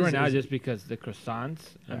No, what we is run it? out Is it- just because the croissants.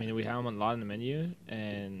 I Yeah. mean, we have them a lot on the menu,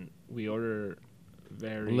 and we order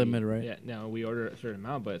very Limited, right? Yeah, no, we order a certain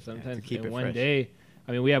amount, but sometimes keep in it one fresh. day.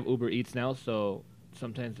 I mean, we have Uber Eats now, so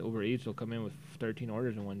sometimes Uber Eats will come in with 13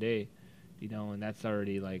 orders in one day, you know, and that's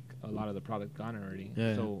already like a lot of the product gone already.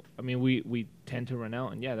 Yeah, So I mean, we tend to run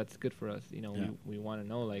out, and yeah, that's good for us. You know, Yeah. we want to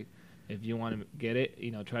know like if you want to get it,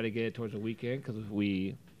 you know, try to get it towards the weekend because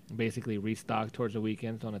we basically restock towards the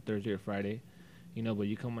weekends on a Thursday or Friday. You know, but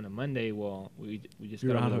you come on a Monday, well, we just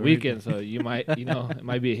You're got out on the of weekend, so you might, you know, it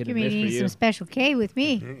might be a hit You're and miss for eating you. some Special K with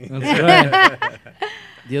me. That's right.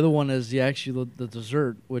 The other one is the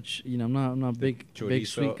dessert, which I'm not a big Chorizo,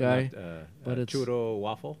 sweet guy. but it's- churro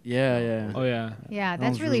waffle. Yeah. Oh yeah, Yeah, That that's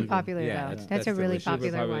was really really good. popular Yeah, though. that's That's a really delicious. super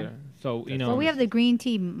popular popular. one. So you know, Well, we have the green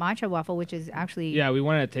tea matcha waffle, which is actually yeah, we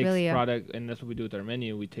want to take really a- product, and that's what we do with our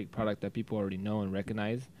menu. We take product that people already know and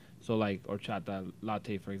recognize. So like horchata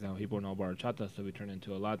latte, for example, people know about horchata, so we turn it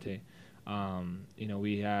into a latte. You know,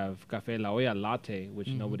 we have Café La Olla latte, which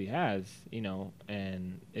nobody has, you know,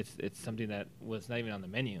 and it's something that was not even on the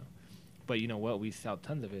menu. But you know what? We sell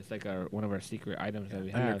tons of it. It's like one of our secret items that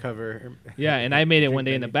we have. Undercover. Yeah, and I made it one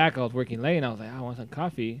drink day in the menu. back. I was working late, and I was like, I want some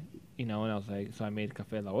coffee, you know, and I was like, so I made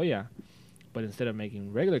Café La Olla. But instead of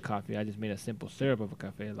making regular coffee, I just made a simple syrup of a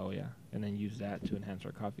Café La Olla, and then used that to enhance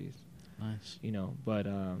our coffees. Nice. You know, but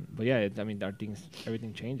yeah, I mean,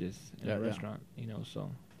 everything changes in Yeah, a yeah. restaurant. You know,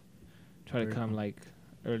 so try Very to come cool. like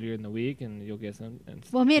earlier in the week, and you'll get some. And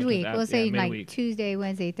well midweek. sometimes We'll say like midweek. Tuesday,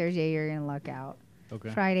 Wednesday, Thursday. You're gonna luck out. Okay.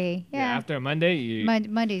 Friday, Yeah, yeah. after a Monday, you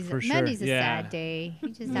Monday's For sure. Monday's a Yeah. sad day. You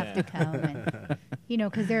just Yeah. have to come and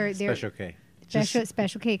because they're Special K.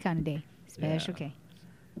 special K kind of day. Special K.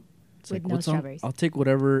 It's With like, no what's on- strawberries. I'll take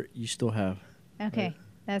whatever you still have. Okay,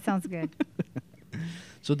 that sounds good.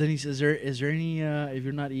 So Denise, is there any if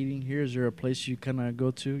you're not eating here, is there a place you kind of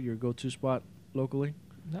go to, your go-to spot locally?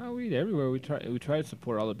 No, we eat everywhere. We try to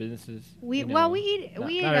support all the businesses. We you well know. we eat Not-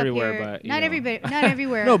 we eat not up everywhere, here. but, you Not know. everybody, not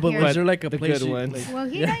everywhere. No, but here. was there like a the place good you, ones. like-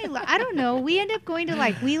 Well, I don't know. We end up going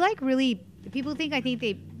to we really people think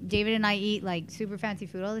David and I eat like super fancy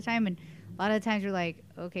food all the time, and a lot of the times we're like,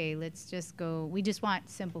 okay, let's just go. We just want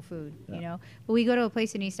simple food, you know. But we go to a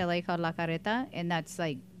place in East LA called La Carreta, and that's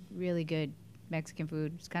like really good Mexican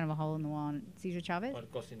food. It's kind of a hole in the wall. Cesar Chavez. Or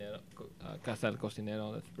Cocinero, Casa del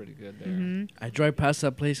Cocinero. That's pretty good there. Mm-hmm. I drive past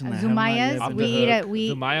that place and I have not Zumaya's. yet Off been the We there. eat hook. it.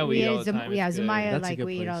 We Zumaya we eat all the time. Yeah, It's good. Zumaya. That's a Like good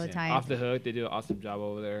we eat all the place, time. Off the hook, they do an awesome job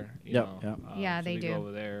over there. You Yep, know. yep. Yeah, So they we do. go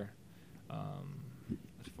over there.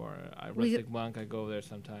 As far We- Rustic Monk, I go over there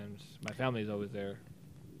sometimes. My family's always there.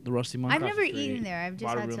 The Rusty Monk. I've Across never the street. eaten there. I've just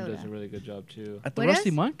Bottle had Room soda. does a really good job too. At the What Rusty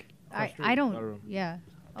is? Monk? I Across the don't. Bottle Room. Yeah.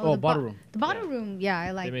 Oh, the Bottle Room. The bottle room. Yeah,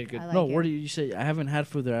 I like. make it- I like No, it. where do you say? I haven't had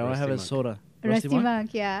food there. I Rusty have a Monk. soda. Rusty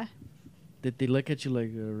Monk. Yeah. Did they look at you like,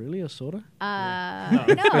 really, a soda? No.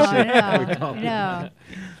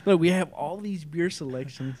 Look, we have all these beer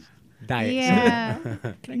selections. Diet. Yeah. Can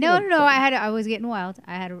I get No, a- no. I was getting wild.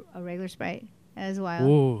 I had a regular Sprite as wild.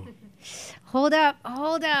 Whoa. Hold up.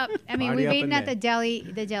 I mean, Party we've up eaten in at there.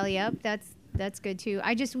 the deli up. That's good too.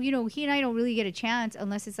 I just, he and I don't really get a chance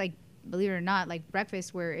unless it's like, believe it or not, like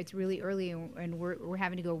breakfast where it's really early and we're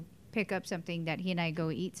having to go pick up something that he and I go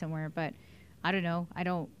eat somewhere. But I don't know.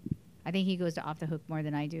 I think he goes to Off the Hook more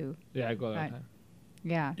than I do. Yeah, I go there all Right. the time.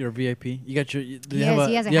 Yeah. You're a VIP. You got your. Do you Yes, have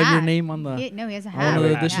he has a do you have your hat. name on the? No, he has a on hat. one of the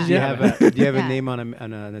Yeah. dishes Do you yet? have a Yeah. name on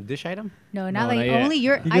a dish item? No, not No, like not yet. only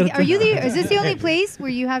your. You gotta Are you the? Is this the only place where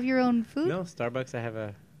you have your own food? No, Starbucks. I have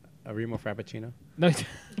a Remo Frappuccino. No,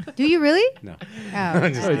 Do you really? No. Oh,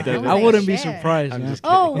 I'm just okay. kidding. was I like, wouldn't be shit. surprised, I'm man. just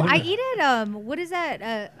kidding. Oh, I eat at what is that?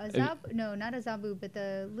 Azabu? No, not Azabu, but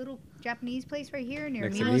the little Japanese place right here near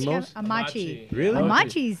Next to Milo's Nemo's? Caf- Amachi. Really?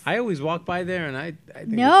 Amachi's. I always walk by there and I think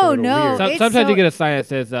No, it's a little no. weird. It's Sometimes so- you get a sign that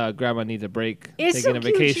says "Grandma needs a break, It's taking so a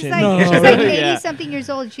cute. vacation." She's like, No. she's like 80 Yeah. something years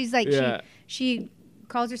old. She's like Yeah. she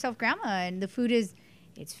calls herself grandma, and the food is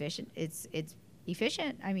it's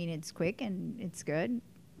efficient. I mean, it's quick and it's good.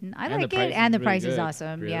 And I And the like price it, and is the really price is good.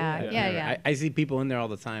 awesome. Really? Yeah, I've yeah, never- yeah. I see people in there all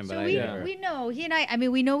the time, but So I we never. we know he and I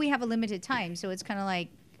mean we know we have a limited time, so it's kind of like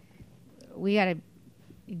we gotta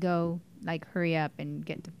go like hurry up and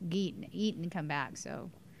get to eat and come back. So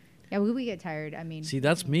yeah, we get tired. I mean, See,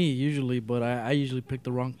 that's me usually, but I usually pick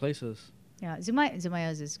the wrong places. yeah,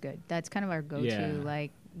 Zumaya's is good. That's kind of our go-to. Yeah.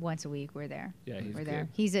 Like once a week, we're there. Yeah, he's we're there.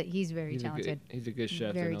 good. He's very talented. He's a good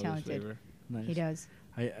chef. Very that knows his talented. flavor. Nice. He does.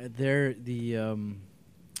 They're the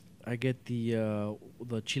I get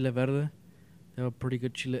the chile verde. They have a pretty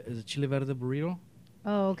good chile. Is it chile verde burrito?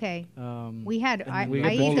 Oh, okay. We had and I, then We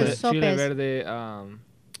I get eat the the chile sopes. verde,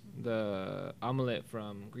 the omelet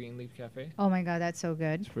from Green Leaf Cafe. Oh my god, that's so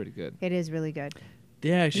good. It's pretty good. It is really good.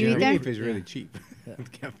 They actually You eat have- there? Relief is really cheap.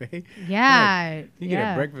 Cafe. Yeah, You yeah.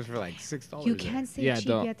 get a breakfast for like $6. You there. can't say Yeah, cheap.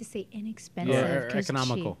 don't. You have to say inexpensive. Or 'cause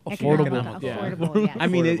economical. cheap. Affordable. Economical, Yeah. affordable. Yes. I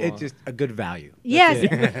mean, Affordable. it's just a good value. Yes.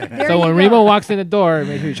 That's it. There So you when go. Remo walks in the door,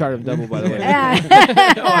 make sure you charge him double. By the way.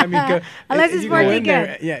 Yeah. No, I mean, Unless it's you for go a in there,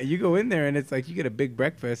 weekend. yeah, you go in there and it's like you get a big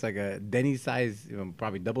breakfast, like a Denny's size,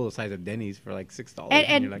 probably double the size of Denny's for like $6.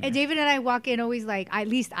 And, you're like, and David and I walk in always like, at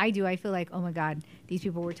least I do. I feel like, oh my god, these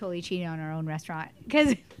people were totally cheating on our own restaurant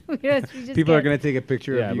because we just people are get- gonna take a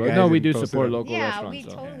picture Yeah, of you but guys. no, we and do post it support up. local Yeah, restaurants. we so,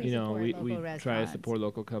 totally you know, support we local try to restaurants. support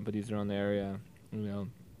local companies around the area. You know,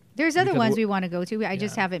 There's other because ones we're- we want to go to. I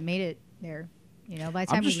just Yeah. haven't made it there. You know, by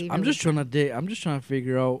the time we leave, I'm it just was- trying to I'm just trying to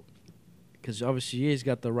figure out because obviously you guys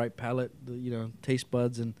got the right palate, taste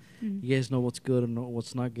buds, and Mhm. you guys know what's good and know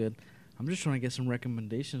what's not good. I'm just trying to get some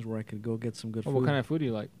recommendations where I could go get some good food. what kind of food do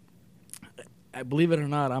you like? I believe it or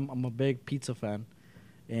not, I'm a big pizza fan,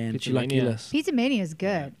 and Pizza Mania. chilaquiles. Pizza Mania is good.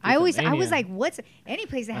 Yeah, I was Mania. like, what's any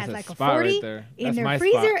place that That's has a like a spot right 40 there. in That's their my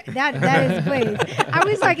freezer? spot. That is a place. I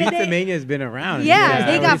was like, and Pizza they, Mania has been around. yeah, Yeah,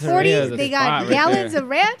 they got Pizza Mania is 40s, a they got spot right gallons there. of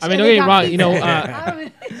ranch. I mean, and don't they get me got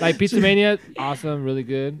wrong. pizza. Like Pizza Mania, awesome, really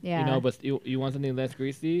good. Yeah. You know, but you want something less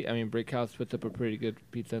greasy? I mean, Brick House puts up a pretty good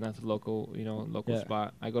pizza, and that's a local, local Yeah.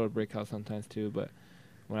 spot. I go to Brick House sometimes too, but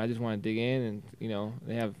when I just want to dig in, and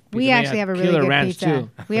they have. We Pizza Mania actually has have a really killer good ranch pizza. Too.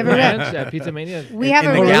 We have a ranch at Pizza Mania. We have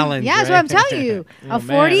in a the really, gallons, yeah, that's what I'm right? telling you. Oh, A man,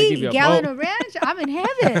 they 40 give you a gallon boat. of ranch. I'm in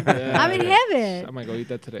heaven. Yeah, I'm in yeah. heaven. I'm gonna go eat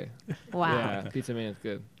that today. Wow. Yeah, Pizza Mania is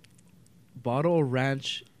good. Bottle of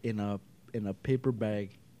ranch in a paper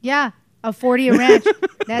bag. Yeah, a 40 a ranch.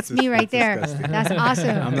 That's me right there. disgusting. That's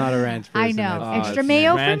awesome. I'm not a ranch person. I know. that's- Extra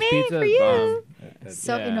mayo for ranch me, pizza for is you. bomb.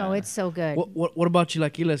 So Yeah. no, it's so good. What about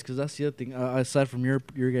chilaquiles? Because that's the other thing. Aside from your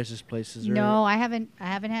guys' places, No, I haven't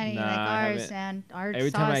had any Nah, like I ours haven't. and our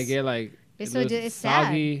Every sauce. time I get like It's it so looks it's sad.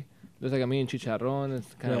 soggy. There's like a mean chicharrón.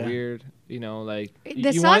 It's kind of Yeah. weird. Like The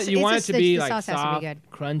you sauce- want it's it just to the be like sauce has to be soft, good.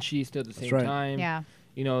 crunchy still at the same right. time. Yeah.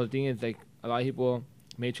 The thing is like a lot of people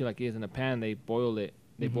make chilaquiles in a pan. They boil it.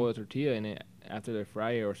 They Mhm. boil a tortilla in it after they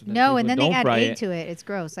fry it or something. No, and People then they don't add fry egg it. to it. It's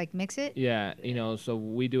gross. Like mix it. Yeah, so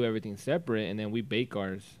we do everything separate and then we bake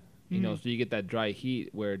ours. So you get that dry heat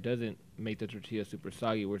where it doesn't make the tortilla super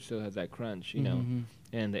soggy where it still has that crunch, you know. Mhm.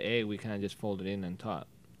 And the egg we kind of just fold it in on top.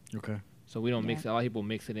 Okay. So we don't mix Yeah. it. A lot of people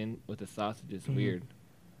mix it in with the sausage. It's Mhm. weird.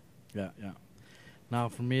 Yeah, yeah. Now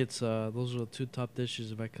for me, it's those are the two top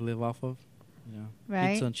dishes if I could live off of. Yeah.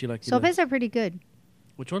 Right. Pizza and chilaquiles. Sopes are pretty good.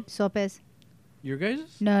 Which one? Sopes. Your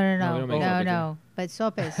guys'? No, No, we no, don't no, make no, sopes no. But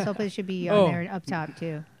sopes, sopes should be Oh. on there up top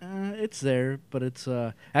too. It's there, but it's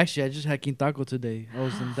actually I just had King Taco today. I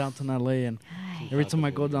was in downtown LA, and every time I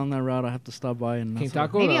go down that route, I have to stop by and King that's all.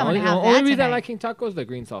 Taco. Maybe The I'm only, gonna have the only that reason I tonight. like King Taco is the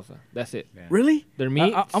green salsa. That's it. Yeah. Really? Their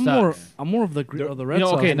meat. I'm sucks. more of the They're- the red You know,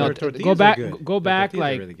 sauce. okay, than no, Their the- tortillas go are back, good. go Their back tortillas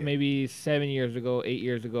are like really good. maybe 7 years ago, 8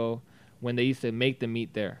 years ago, when they used to make the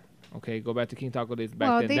meat there. Okay, go back to King Taco days back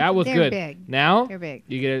Well, then. they- That was they're good. big. Now They're big.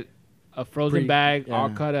 you get a frozen Pre- bag all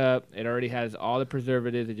yeah. cut up. It already has all the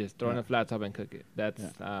preservatives. You just throw it in Yeah. a flat top and cook it. That's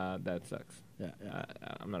that sucks. Yeah, yeah.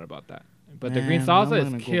 I'm not about that. But the green Man, salsa I'm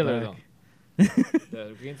gonna is go killer back. though.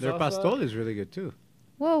 The green Their salsa- pastor is really good too.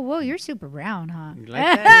 Whoa, you're super brown, huh? You like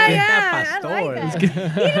that? You like Yeah, that I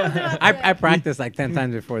like pastor? I practiced like 10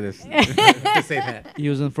 times before this to say that. He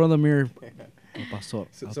was in front of the mirror. El pastor,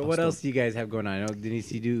 So, el so what pastor. else do you guys have going on? I know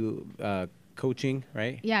Denise, you do coaching,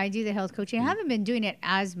 right? Yeah, I do the health coaching. I haven't been doing it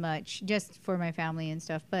as much, just for my family and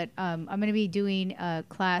stuff. But I'm going to be doing a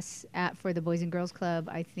class for the Boys and Girls Club,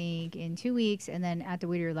 I think, in 2 weeks, and then at the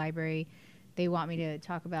Whittier Library, they want me to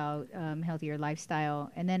talk about healthier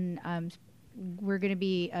lifestyle, and then we're going to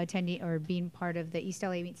be attending or being part of the East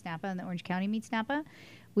LA Meets Napa and the Orange County Meets Napa.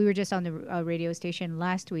 We were just on the radio station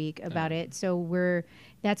last week about it. So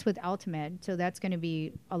that's with Altimed. So that's going to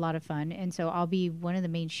be a lot of fun. And so I'll be one of the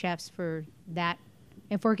main chefs for that.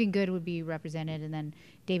 And Forking Good would be represented, and then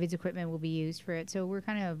David's equipment will be used for it. So we're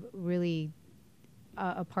kind of really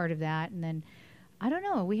a part of that. And then I don't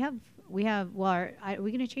know. We have. Well, are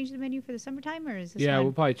we going to change the menu for the summertime, or is this? Yeah, fine?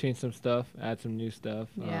 we'll probably change some stuff, add some new stuff.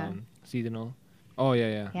 Yeah. Seasonal. Oh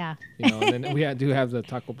yeah. Yeah. You know, and then we do have the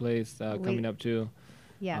taco place coming up too.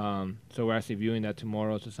 Yeah. So we're actually viewing that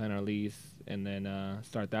tomorrow to sign our lease and then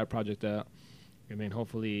start that project out, and then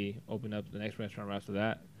hopefully open up the next restaurant after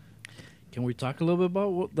that. Can we talk a little bit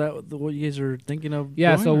about what you guys are thinking of?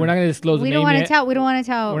 Yeah. doing, So or- we're not gonna disclose the We name don't want to yet. tell. We don't want to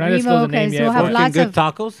tell We're not Remo disclosing the name because yet. we'll have Forking lots Good of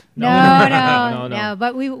tacos? No. No.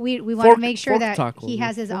 But we want Fork- to make sure fork that tacos. he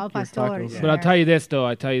has his Fork al your pastor. tacos. But I'll tell you this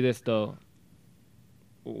though.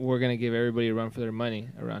 We're gonna give everybody a run for their money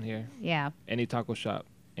around here. Yeah. Any taco shop,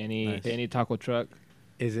 Nice. any taco truck.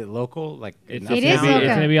 Is it local? Like It's, in It gonna is be, local.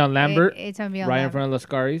 It's gonna be on Lambert, It's gonna be on right in Lambert. front of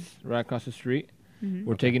Lascari's, right across the street. Mhm.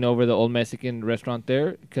 We're taking over the old Mexican restaurant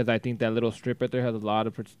there because I think that little strip right there has a lot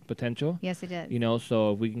of potential. Yes, it does. You know,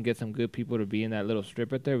 so if we can get some good people to be in that little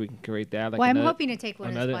strip right there, we can create that. Like Well, I'm another, hoping to take one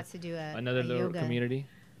of the another- spots to do another a little yoga community.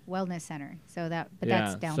 wellness center. So that's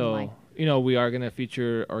Yeah, down the so line. you know, we are gonna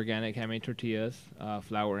feature organic handmade tortillas,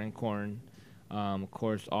 flour and corn. Of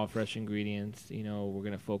course, all fresh ingredients. You know, we're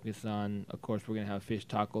gonna focus on. Of course, we're gonna have fish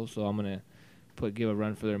tacos. So I'm gonna give a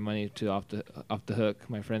run for their money to off the hook.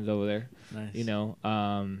 My friends over there. Nice. You know,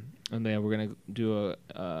 and then we're gonna do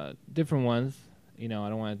different ones. You know, I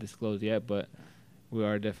don't want to disclose yet, but we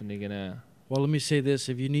are definitely gonna. Well, let me say this: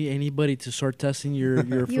 if you need anybody to start testing your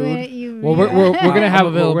food, Well, we're gonna I'm have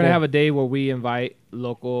available. a day where we invite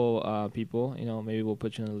local people. You know, maybe we'll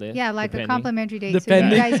put you on the list. Yeah, like a depending. complimentary date.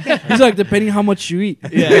 Depending. So you guys can, he's like depending how much you eat.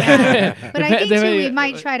 Yeah. but I think too, we Depending-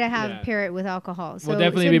 might try to have yeah. pair it with alcohol. So We'll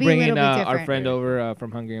definitely so be it'll a bringing little bit our different. friend over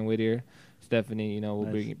from Hungry and Whittier, Stephanie. You know,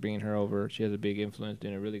 we'll Nice. be bringing her over. She has a big influence,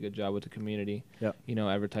 doing a really good job with the community. Yep. You know,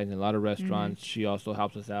 advertising a lot of restaurants. Mm-hmm. She also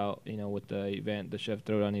helps us out. You know, with the event, the Chef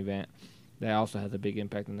Throwdown event, that also has a big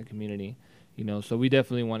impact on the community. You know, so we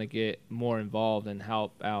definitely want to get more involved and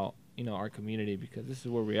help out. You know, our community because this is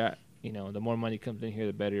where we're at. You know, the more money comes in here,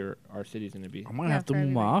 the better our city's gonna be. I might Yeah, have to for move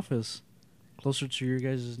my everybody. office closer to your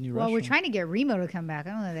guys' new Well, we're restaurant. trying to get Remo to come back.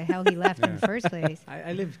 I don't know the hell he left in the first place.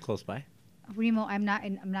 I live close by. Remo, I'm not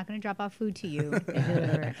going to drop off food to you. And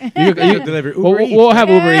deliver it. You deliver Uber we'll, Eats. we'll have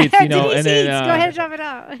Uber Eats, you know, Denise and then Eats, go ahead and drop it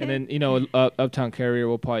out. and then you know, Uptown Carrier,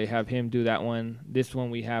 we'll probably have him do that one. This one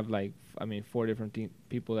we have 4 different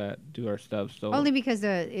people that do our stuff. So Only because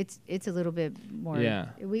it's a little bit more. Yeah.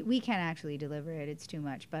 We can't actually deliver it. It's too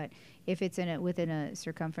much. But if it's within a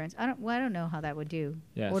circumference, I don't know how that would do.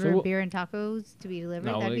 Yeah, so Order we'll- beer and tacos to be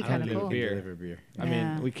delivered. No, That'd be they kind can't of deliver cool. beer. Deliver beer. I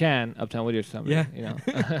Yeah. mean, we can Uptown Whittier something. Yeah. You know,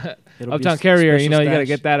 It'll be Uptown s- Carrier. You special know, you gotta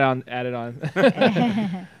stash. get that added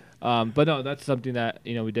on. But no, that's something that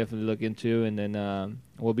you know we definitely look into, and then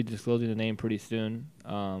we'll be disclosing the name pretty soon.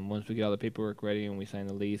 Once we get all the paperwork ready and we sign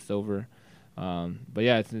the lease over. But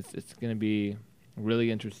yeah, it's gonna be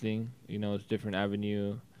really interesting. You know, it's a different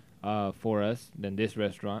avenue for us than this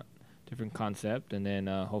restaurant, different concept, and then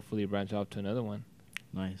hopefully branch out to another one.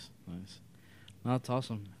 Nice. No, that's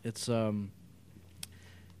awesome. It's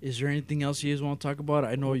Is there anything else you guys want to talk about?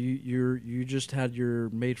 I know you just had your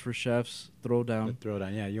Made for Chefs throwdown. The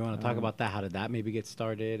throwdown, yeah. You want to talk about that? How did that maybe get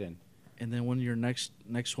started? And then when your next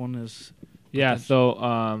one is. Yeah,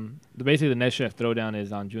 so basically the next chef throwdown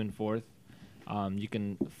is on June 4th. You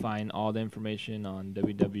can find all the information on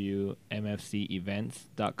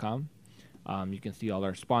www.mfcevents.com. You can see all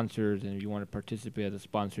our sponsors, and if you want to participate as a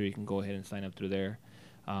sponsor, you can go ahead and sign up through there.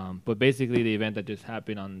 But basically, the event that just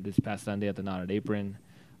happened on this past Sunday at the Knotted Apron,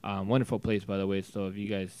 wonderful place, by the way. So if you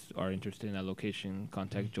guys are interested in that location,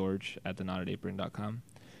 contact George at thenotedapron.com.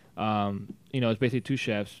 It's basically two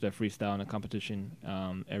chefs that freestyle in a competition.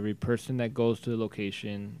 Every person that goes to the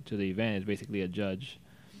location, to the event, is basically a judge.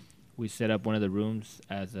 We set up one of the rooms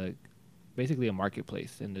as basically a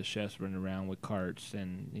marketplace, and the chefs run around with carts,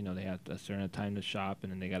 and they have a certain time to shop,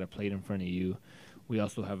 and then they got a plate in front of you. We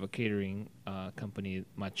also have a catering company,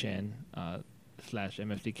 Machen /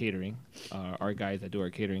 MFC Catering, our guys that do our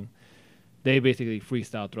catering. They basically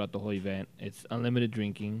freestyle throughout the whole event. It's unlimited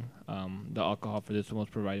drinking. The alcohol for this one was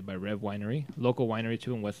provided by Rev Winery, local winery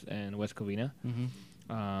too in West Covina.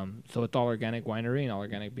 Mm-hmm. So it's all organic winery and all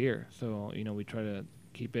organic beer. So we try to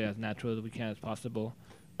keep it as natural as we can as possible.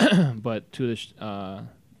 But to the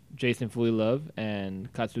Jason Fully Love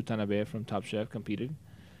and Katsu Tanabe from Top Chef competed.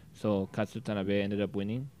 So Katsu Tanabe ended up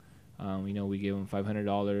winning. We gave him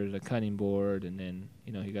 $500, a cutting board, and then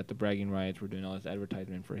he got the bragging rights. We're doing all this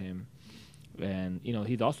advertisement for him. And,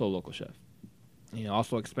 he's also a local chef.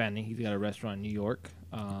 Also expanding. He's got a restaurant in New York,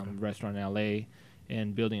 restaurant in L.A.,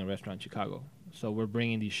 and building a restaurant in Chicago. So we're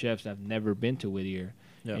bringing these chefs that have never been to Whittier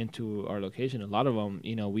into our location. A lot of them,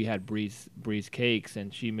 we had Breeze Cakes,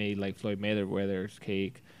 and she made, like, Floyd Mayweather's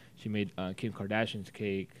cake. She made Kim Kardashian's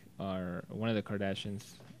cake, or one of the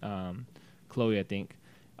Kardashians, Khloe, I think.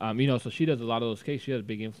 So she does a lot of those cakes. She has a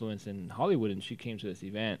big influence in Hollywood, and she came to this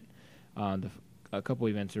event. A couple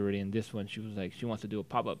events already, and this one she was like, she wants to do a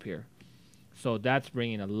pop-up here. So that's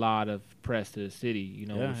bringing a lot of press to the city,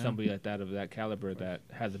 with somebody like that, of that caliber, that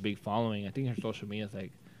has a big following. I think her social media is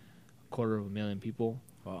like 250,000 people.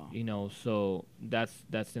 Wow. So that's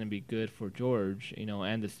going to be good for George,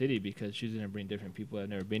 and the city, because she's going to bring different people that have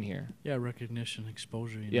never been here. Yeah, recognition,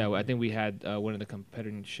 exposure. Yeah, well, I think we had one of the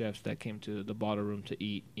competing chefs that came to the ballroom to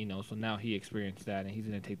eat, so now he experienced that, and he's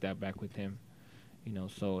going to take that back with him.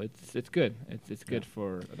 So it's good. It's good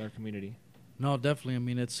for our community. No, definitely. I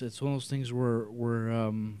mean, it's one of those things where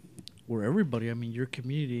everybody, I mean, your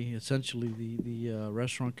community, essentially the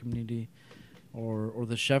restaurant community, or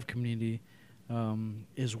the chef community,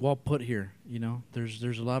 is well put here.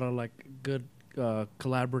 There's a lot of like good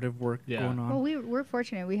collaborative work going on. Well, we're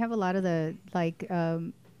fortunate. We have a lot of the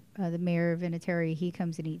the mayor of Vinatieri. He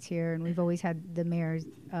comes and eats here, and we've always had the mayor's.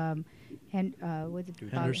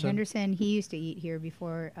 Henderson. He used to eat here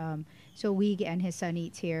before. So and his son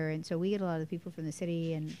eats here, and so we get a lot of people from the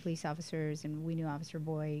city and police officers, and we knew Officer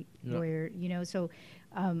Boy, lawyer. So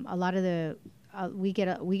a lot of we get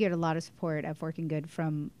a lot of support at Fork and Good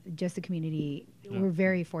from just the community. Yeah. We're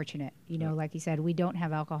very fortunate. Like you said, we don't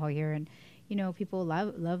have alcohol here, and people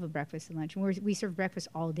love a breakfast and lunch. And we serve breakfast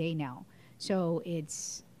all day now, so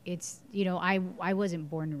it's I wasn't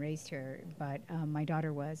born and raised here, but my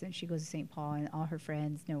daughter was, and she goes to St. Paul, and all her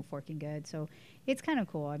friends know Fork and Good, so it's kind of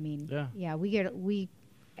cool. I mean,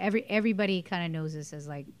 everybody kind of knows us as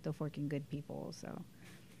like the Fork and Good people. So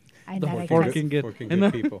the Fork and Good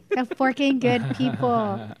people. The Fork and Good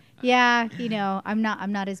people. Yeah, I'm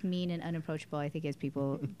not as mean and unapproachable, I think, as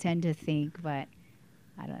people tend to think, but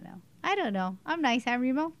I don't know. I'm nice, huh,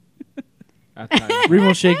 Remo?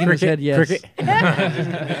 Remo shaking his head, yes.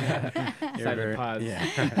 Silent pause.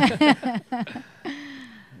 Yeah.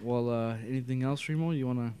 Well, anything else, Remo? You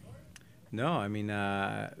want to? No, I mean,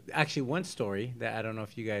 actually, one story that I don't know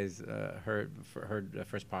if you guys heard the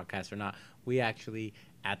first podcast or not. We actually,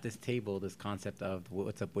 at this table, this concept of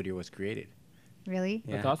What's Up Whittier was created. Really?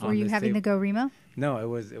 Yeah. That's awesome. Were you having the Go Remo? No, it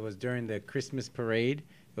was during the Christmas parade.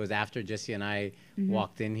 It was after Jesse and I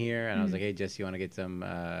walked in here, and I was like, "Hey, Jesse, you want to get some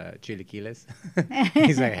chilaquiles?"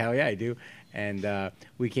 He's like, "Hell yeah, I do." And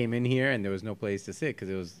we came in here, and there was no place to sit because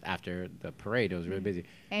it was after the parade. It was really busy.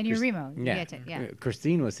 And you're Remo. Yeah.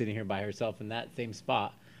 Christine was sitting here by herself in that same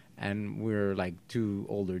spot, and we were like two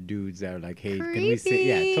older dudes that were like, "Hey, can we sit?"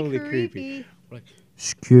 Yeah, totally creepy. Like,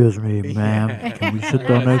 excuse me, ma'am. Can we sit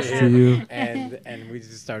down next to you? And we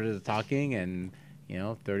just started talking, and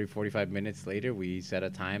 30, 45 minutes later, we set a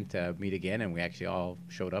time to meet again, and we actually all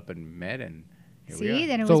showed up and met, and here we are.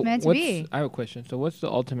 Then it was meant to be. I have a question. So what's the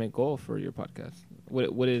ultimate goal for your podcast? Where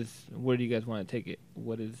do you guys want to take it?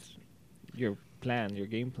 What is your plan, your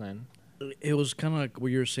game plan? it was kind of like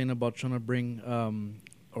what you were saying about trying to bring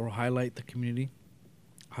or highlight the community,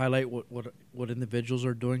 highlight what individuals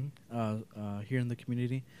are doing here in the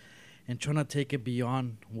community, and trying to take it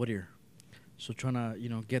beyond Whittier. So trying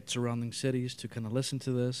to get surrounding cities to kind of listen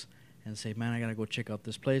to this and say, man, I gotta go check out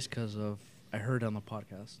this place because of I heard it on the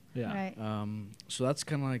podcast. Yeah. Right. So that's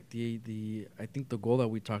kind of like the I think the goal that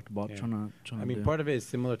we talked about Yeah. trying I to mean, do. part of it is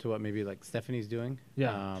similar to what maybe like Stephanie's doing.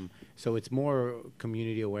 Yeah. So it's more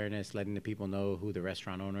community awareness, letting the people know who the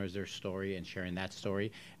restaurant owner is, their story, and sharing that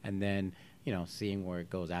story, and then seeing where it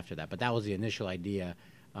goes after that. But that was the initial idea,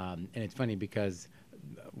 and it's funny because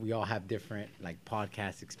we all have different like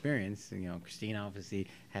podcast experience. Christina obviously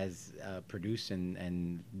has produced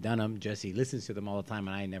and done them. Jesse listens to them all the time,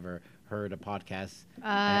 and I never heard a podcast. In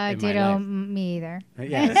my Ditto, life. me either.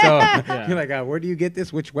 Yeah. So Yeah. you're like, where do you get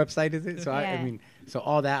this? Which website is it? So I Yeah. mean, so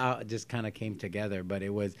all that just kind of came together, but it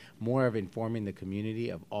was more of informing the community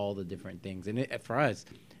of all the different things. And for us,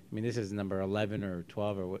 I mean, this is number 11 or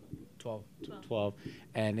 12 or what? 12.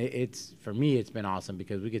 And it's for me, it's been awesome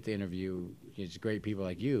because we get to interview just great people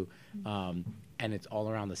like you. And it's all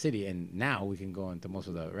around the city. And now we can go into most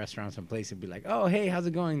of the restaurants and places and be like, oh, hey, how's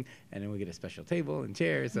it going? And then we get a special table and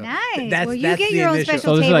chairs. So Nice. That's, Well, you that's get the your own initial-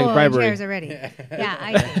 special So this is table like and bribery. chairs already.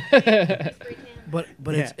 Yeah, But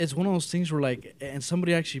Yeah. it's one of those things where like, and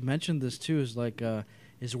somebody actually mentioned this too, is like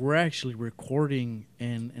is we're actually recording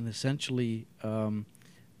and essentially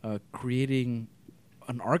creating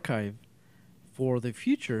an archive for the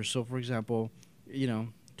future. So for example,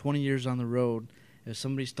 20 years down the road, if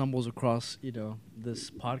somebody stumbles across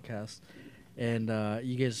this podcast and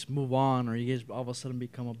you guys move on, or you guys all of a sudden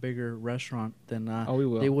become a bigger restaurant, then We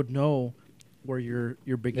will. they would know where your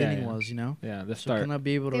beginning yeah. was. Yeah, the So start. can I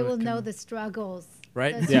be able to they will know kinda- the struggles.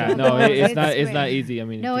 Right? The Yeah, no, struggles. it's not great. easy. I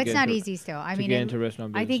mean, No, to it's get not into- easy still. I to mean, get into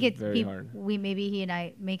restaurant I think business it's is very hard. maybe he and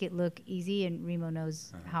I make it look easy, and Remo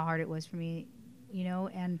knows how hard it was for me,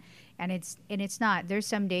 and it's not. There's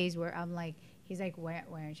some days where I'm like, he's like, why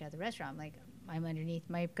aren't you at the restaurant? I'm like, I'm underneath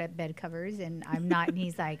my bed covers and I'm not. And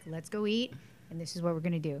he's like, let's go eat, and this is what we're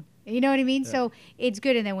gonna do. You know what I mean? So it's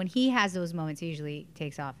good. And then when he has those moments, he usually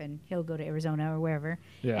takes off and he'll go to Arizona or wherever.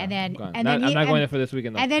 Yeah, And then I'm gone. and Not- then I'm he, not going there and, for this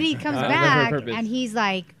weekend. Though. and then he comes I'm there for a back purpose. and he's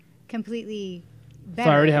like completely better.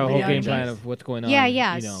 So I already have a you whole know game what I mean? plan of what's going on. Yeah,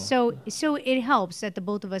 yeah. You know. So it helps that the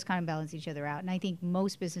both of us kind of balance each other out, and I think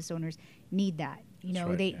most business owners need that.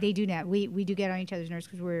 right, They do that. We do get on each other's nerves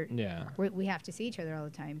because Yeah. we have to see each other all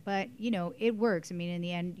the time. But it works. I mean, in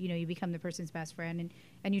the end, you become the person's best friend,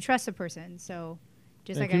 and you trust the person. So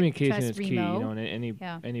just And like communication I trust is key. Remo. In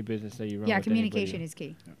Yeah. any business that you run. Yeah, with communication anybody, is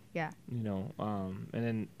key. Yeah. And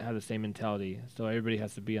then have the same mentality. So everybody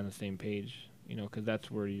has to be on the same page. Because that's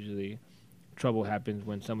where usually trouble happens,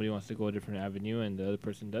 when somebody wants to go a different avenue and the other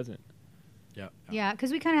person doesn't. Yeah,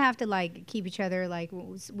 because we kind of have to like keep each other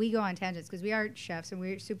we go on tangents because we are chefs and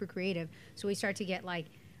we're super creative. So we start to get like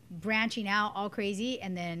branching out all crazy,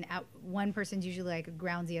 and then one person's usually like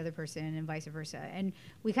grounds the other person and vice versa. And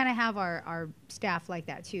we kind of have our staff like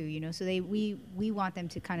that too, so we want them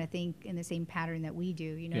to kind of think in the same pattern that we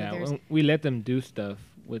do. When we let them do stuff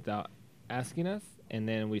without asking us, and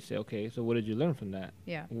then we say, okay, so what did you learn from that?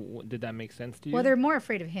 Yeah. Did that make sense to you? Well, they're more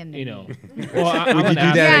afraid of him than me. Well, I'm Would an you do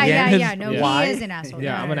asshole. that Yeah, again? yeah. No, Yeah. he is an asshole.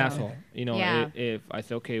 Yeah, No, I'm no, an no. asshole. Yeah. If I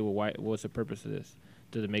say, okay, well, what's the purpose of this?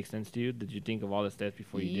 Does it make sense to you? Did you think of all the steps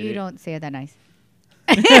before you did it? don't say it that nice.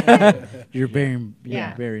 You're very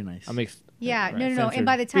Yeah. very nice. I'm Yeah, right, no. And censored.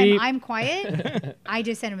 by the time Beep. I'm quiet, I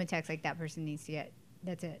just send him a text like that person needs to get.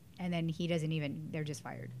 That's it. And then he doesn't even. They're just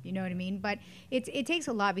fired. You know what I mean? But it takes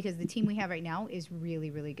a lot because the team we have right now is really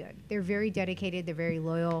really good. They're very dedicated. They're very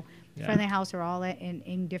loyal. Yeah. Front of the house are all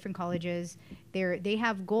in different colleges. They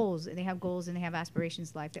have goals. They have goals and they have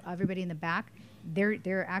aspirations in life. Everybody in the back,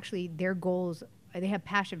 they're actually their goals. They have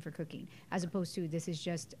passion for cooking as opposed to this is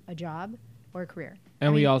just a job or a career.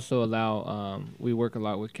 And we also allow, we work a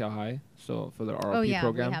lot with Cal High, so for the ROP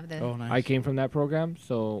program. we have the. Oh, nice. I came from that program,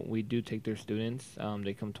 so we do take their students.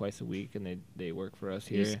 They come twice a week, and they work for us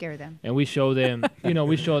here. You scare them. And we show them,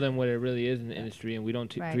 we show them what it really is in the industry, and we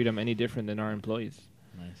don't Right. treat them any different than our employees.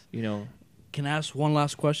 Nice. Can I ask one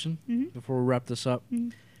last question Mhm. before we wrap this up?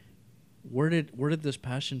 Mhm. Where did this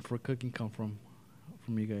passion for cooking come from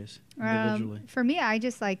you guys individually? For me, I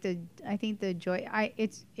just like I think the joy.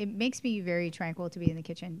 It makes me very tranquil to be in the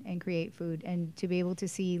kitchen and create food and to be able to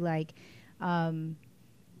see like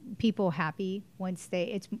people happy once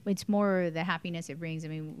it's more the happiness it brings. I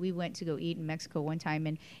mean, we went to go eat in Mexico one time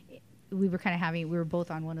and we were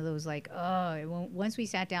both on one of those like, once we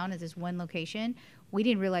sat down at this one location, we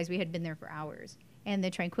didn't realize we had been there for hours. and the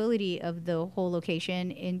tranquility of the whole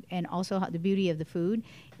location, and also the beauty of the food.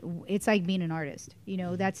 It's like being an artist, you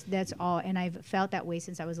know. That's all, and I've felt that way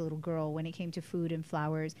since I was a little girl when it came to food and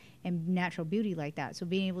flowers and natural beauty like that. So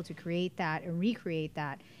being able to create that and recreate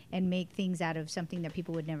that and make things out of something that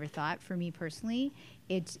people would never thought, for me personally,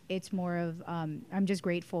 it's more of I'm just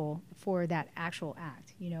grateful for that actual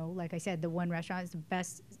act, you know. Like I said, the one restaurant is the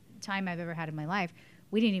best time I've ever had in my life.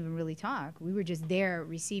 We didn't even really talk. We were just there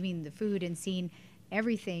receiving the food and seeing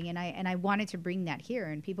everything, and I wanted to bring that here.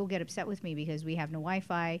 And people get upset with me because we have no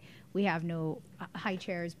Wi-Fi, we have no high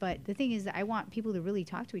chairs, but the thing is that I want people to really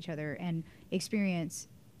talk to each other and experience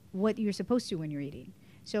what you're supposed to when you're eating.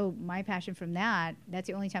 So my passion from that's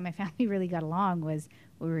the only time my family really got along, was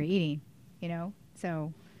when we were eating, you know.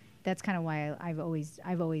 So that's kind of why I've always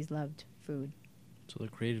loved food. So the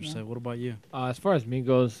creative side. What about you? As far as me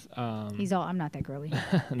goes, I'm not that girly.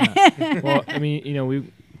 Well, I mean, you know,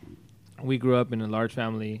 we grew up in a large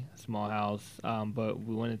family, small house, but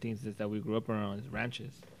one of the things is that we grew up around is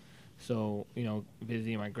ranches. So, you know,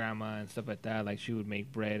 visiting my grandma and stuff like that, like she would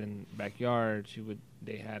make bread in the backyard.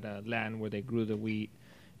 They had a land where they grew the wheat,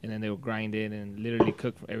 and then they would grind it and literally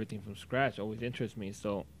cook everything from scratch. Always interests me.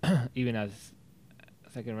 So even as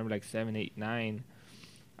I can remember, like 7, 8, 9,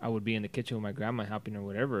 I would be in the kitchen with my grandma helping her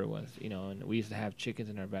whatever it was, you know. And we used to have chickens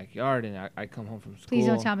in our backyard, and I come home from school. Please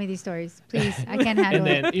don't tell me these stories. Please, I can't handle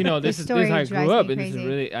it. And then, you know, this is how I grew up, and this is crazy.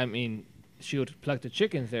 really, I mean, she would pluck the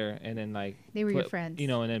chickens there, and then like They were your friends. you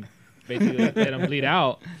know, and then basically let them bleed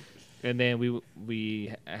out, and then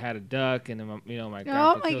we had a duck, and then my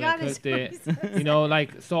grandpa cooked it, you know,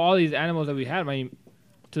 like, so all these animals that we had,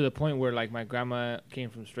 to the point where like my grandma came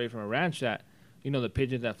straight from a ranch that, you know, the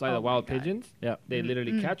pigeons that fly, the wild pigeons, they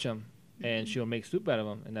literally catch them, and she'll make soup out of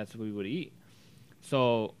them, and that's what we would eat.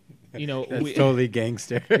 So, you know, that's totally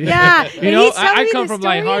gangster. Yeah, you know, I come the from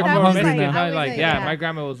like story, hardcore was Mexican. like- I I'm was like, like, yeah, yeah. my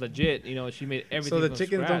grandma was legit. You know, she made everything. So the from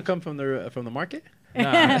chickens scratch. don't come from the market?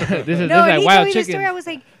 Nah, this is No, and like he wild told me the chicken. story. I was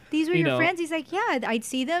like, these were You your know. friends? He's like, yeah, I'd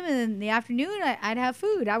see them, and in the afternoon, I'd have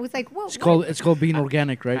food. I was like, whoa. It's called being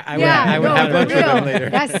organic, right? I would have lunch with them later.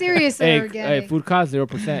 That's seriously Hey, organic. food costs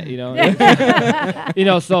 0%. You know, you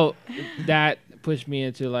know, so that pushed me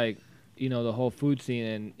into like, you know, the whole food scene,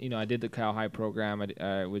 and you know, I did the Cal High program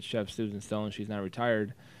with Chef Susan Stone. She's not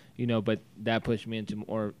retired, you know, but that pushed me into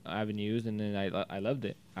more avenues, and then I loved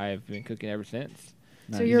it. I've been cooking ever since.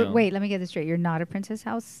 So You you're know. wait, let me get this straight. You're not a Princess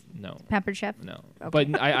House No. pampered chef? No, Okay.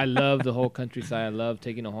 but I love the whole countryside. I love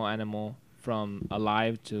taking a whole animal from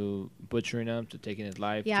alive to butchering them to taking his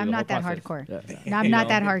life. Yeah, to I'm the not whole that process. hardcore. No, I'm not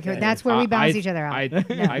that hardcore. That's where we balance each other out. I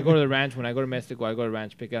go to the ranch. When I go to Mexico, I go to the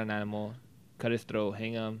ranch, pick out an animal, cut his throat,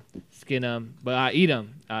 hang him, skin him, but I eat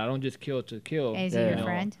them. I don't just kill to kill. Is he you your know.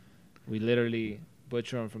 friend? We literally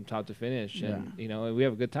butcher them from top to finish, and you know, we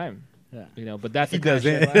have a good time. Yeah. You know, but that's the He kind of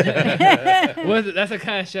doesn't. chef that's the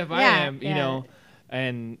kind of chef I Yeah, am. You yeah. know,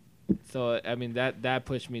 and so I mean that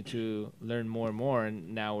pushed me to learn more and more,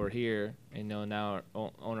 and now we're here. You know, now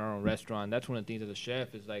own our own restaurant. That's one of the things as a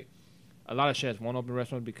chef is like. A lot of chefs won't open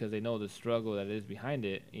restaurants because they know the struggle that is behind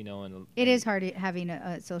it, you know. And It is hard having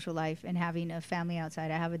a social life and having a family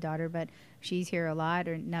outside. I have a daughter, but she's here a lot,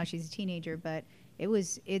 or now she's a teenager. But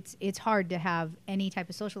it's hard to have any type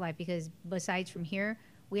of social life because besides from here,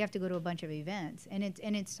 we have to go to a bunch of events, and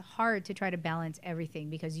it's hard to try to balance everything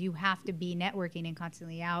because you have to be networking and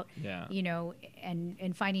constantly out, Yeah. you know,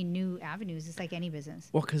 and finding new avenues. It's like any business.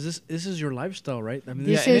 Well, because this is your lifestyle, right? I mean,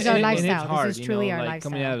 This and is our and lifestyle. it's hard, This is you truly know, our like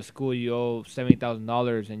coming lifestyle. out of school, you owe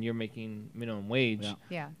 $70,000 and you're making minimum wage. Yeah.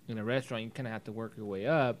 Yeah. In a restaurant, you kind of have to work your way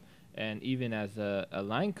up. And even as a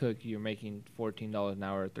line cook, you're making $14 an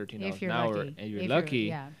hour, $13 If an you're hour, lucky. and you're If lucky.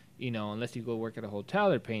 yeah. You know, unless you go work at a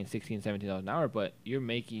hotel, they're paying $16, $17 an hour, but you're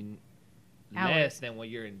making Hours. less than what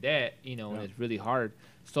you're in debt. You know, and Yeah. it's really hard.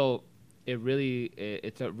 So it's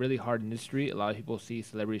a really hard industry. A lot of people see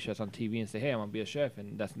celebrity chefs on TV and say, "Hey, I'm gonna be a chef,"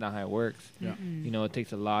 and that's not how it works. Yeah. You know, it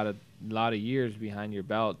takes a lot of years behind your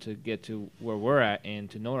belt to get to where we're at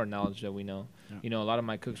and to know our knowledge that we know. Yeah. You know, a lot of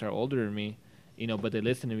my cooks are older than me, you know, but they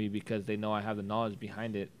listen to me because they know I have the knowledge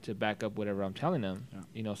behind it to back up whatever I'm telling them. Yeah.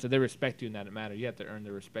 You know, so they respect you in that matter. You have to earn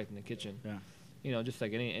their respect in the kitchen. Yeah. You know, just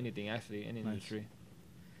like anything actually, any Nice. industry.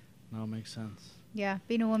 No, it makes sense. Yeah,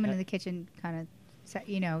 being a woman in the kitchen kind of,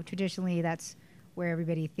 you know, traditionally that's where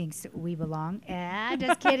everybody thinks we belong.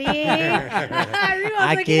 Just kidding. Everyone's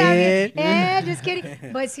I looking at kid. me. Just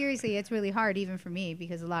kidding. But seriously, it's really hard even for me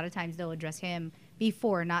because a lot of times they'll address him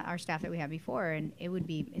before, not our staff that we had before. And it would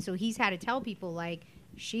be, so he's had to tell people like,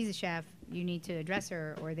 she's a chef, you need to address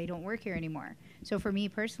her or they don't work here anymore. So for me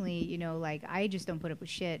personally, you know, like I just don't put up with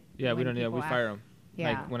shit. Yeah, we when don't. Yeah, people we act- fire them. Yeah.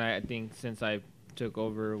 Like when I think since I took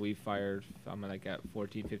over, we fired. I'm like at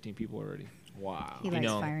 14, 15 people already. Wow. He likes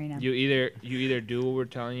firing them. You either do what we're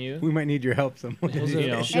telling you. We might need your help someone. You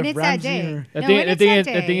know. Chef And it's that Ramsay day. or- The No, thing, and the it's thing that is,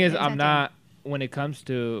 the day. thing is, It's I'm that not. When it comes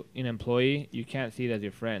to an employee, you can't see it as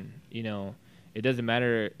your friend. You know, it doesn't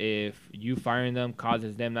matter if you firing them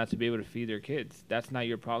causes them not to be able to feed their kids. That's not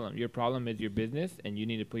your problem. Your problem is your business, and you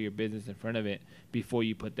need to put your business in front of it before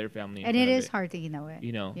you put their family. And in it front is of it. hard thinking that way.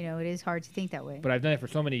 You know. it is hard to think that way. But I've done it for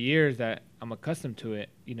so many years that I'm accustomed to it.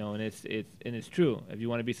 You know, and it's true. If you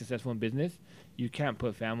want to be successful in business, you can't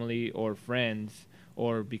put family or friends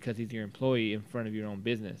or because he's your employee in front of your own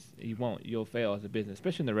business. You won't. You'll fail as a business,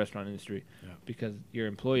 especially in the restaurant industry, because your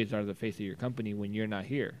employees are the face of your company when you're not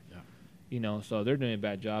here. Yeah. You know, so they're doing a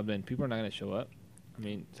bad job, then people are not going to show up. I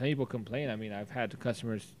mean, some people complain. I mean, I've had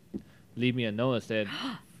customers leave me a note that said,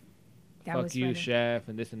 That fuck was you, funny. chef,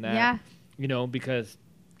 and this and that. Yeah, You know, because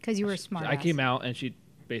because you were smart. I came out and she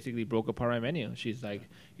basically broke apart my menu. She's like,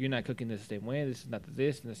 you're not cooking this the same way. This is not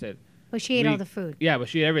this. And I said, But she ate all the food. yeah, but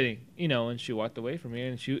she ate everything, you know, and she walked away from me,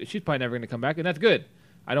 and she's probably never going to come back, and that's good.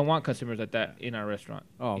 I don't want customers like that in our restaurant.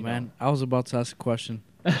 Oh, you man. know? I was about to ask a question.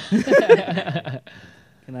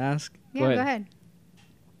 Can I ask? Yeah, ahead. go ahead.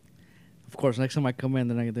 Of course, next time I come in,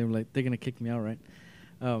 they're going to kick me out, right?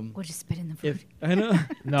 We'll just spit in the food. If I know.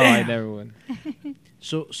 No, I never would.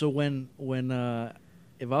 So when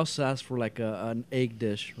if I was to ask for like an egg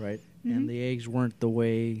dish, right, and the eggs weren't the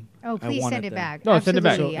way Oh, I please wanted send it them. back. No, send it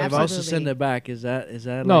back. So Absolutely, if I was to send absolutely. it back, is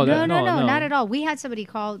that No, like that- No, no. not at all. We had somebody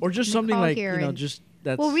call or just something call like here and- just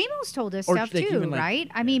that's Well, Remo's told us or stuff like too, even like-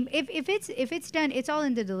 right? I mean, if it's done, it's all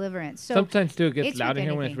in the deliverance. So Sometimes, too, it gets it's loud with in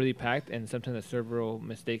here when it's anything. really packed, and sometimes the server will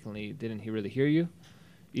mistakenly didn't really hear you.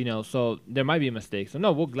 You know, so there might be a mistake. So,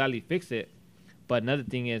 no, we'll gladly fix it. But another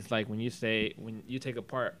thing is, like, when you take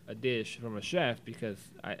apart a dish from a chef, because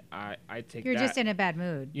I take you're that, just in a bad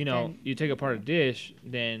mood. you know, then- you take apart a dish,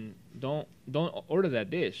 then don't order that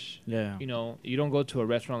dish. yeah. You know, you don't go to a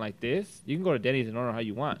restaurant like this. You can go to Denny's and order how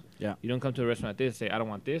you want. Yeah. You don't come to a restaurant like this and say, I don't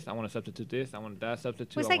want this. I want to substitute this. I want that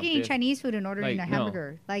substitute. Well, it's I like want eating this. Chinese food and ordering Like, a no.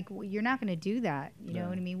 hamburger. Like you're not going to do that. You know Yeah.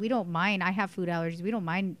 what I mean? We don't mind. I have food allergies. We don't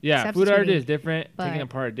mind. Yeah, food substituting. order is different. but- Taking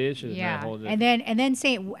apart a dish is Yeah, not a whole different. and then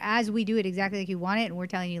say it as we do it exactly like you want it, and we're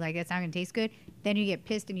telling you like that's not going to taste good. Then you get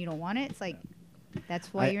pissed and you don't want it. It's like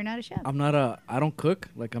that's why you're not a chef. I don't cook.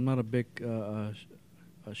 Like I'm not a big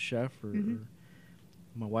a chef or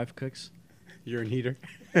my wife cooks. You're an eater.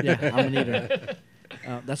 Yeah, I'm an eater.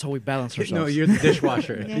 That's how we balance ourselves. No, you're the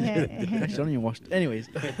dishwasher. Actually, I don't even watch. Anyways,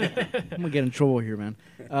 I'm gonna get in trouble here, man.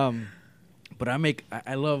 But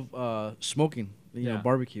I love smoking, Yeah.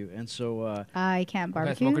 barbecue, and so I can't kind of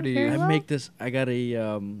barbecue. smoker do you very use? I well. make this. I got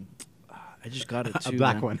I just got it too. A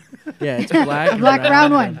black man. one. Yeah, it's a black. a black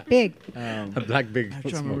round one, big. Um, A black big I'm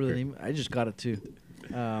trying to remember the smoker. name. I just got it too.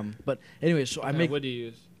 But anyway, so I make. What do you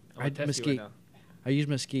use? I'm I gonna test you mesquite. right now. I use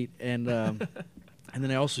mesquite and and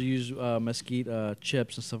then I also use mesquite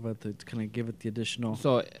chips and stuff like that to kind of give it the additional.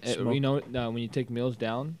 So, Smoke. you know, when you take meals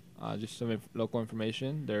down, just some local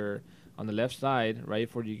information, they're on the left side, right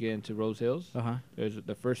before you get into Rose Hills. Uh huh. There's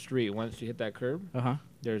the first street. Once you hit that curb, Uh huh.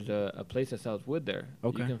 there's a place that sells wood there.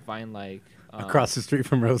 Okay. You can find like Across the street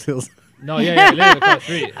from Rose Hills. No, yeah, literally across the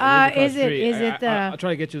street. It is across Is the it- street. is it I'll try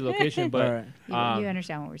to get you the location, but All right. You um,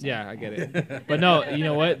 understand what we're saying? yeah, I get it. But no, you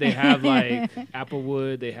know what? They have like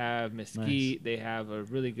applewood. They have mesquite. They have a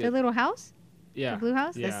really good. The little house, yeah, the blue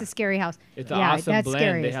house. Yeah. That's the scary house. It's an yeah, awesome that's blend.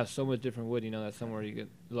 scary. They have so much different wood. You know, that's somewhere you could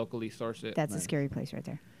locally source it. That's a scary place right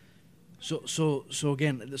there. So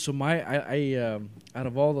again, so I out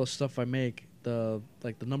of all the stuff I make, the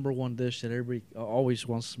number one dish that everybody always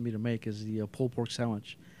wants me to make is the pulled pork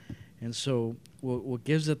sandwich, and so what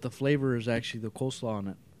gives it the flavor is actually the coleslaw on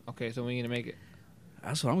it. Okay, so when are you gonna make it?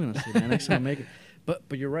 That's what I'm gonna say, man. Next time I make it. But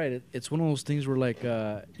you're right. It's one of those things where like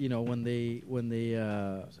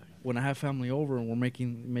when I have family over and we're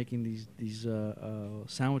making these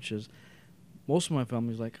sandwiches, most of my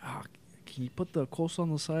family's like, can you put the coleslaw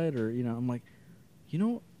on the side, or I'm like,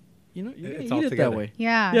 you It's eat all it together. that way.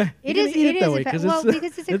 Yeah, Yeah, it you're is. gonna eat It it that is. way, a fa- 'cause well, it's-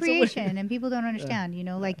 because it's a it's a way- creation, and people don't understand.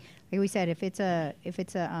 Like we said, if it's a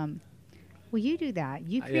well, you do that.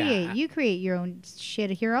 You create. Yeah. You create your own shit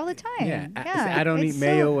here all the time. Yeah, I don't it's eat so-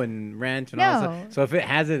 mayo and ranch and all that No. stuff. So if it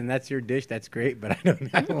has it and that's your dish, that's great. But I don't.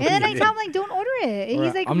 I don't And then I eat tell him it. like, don't order it. Or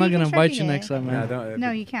He's like, I'm not gonna invite you reconstructing next it. time, No, man. don't.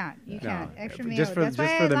 No, you can't. You No, can't. Extra mayo. just for That's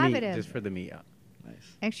why for I the laugh meat. at him. Just for the meat.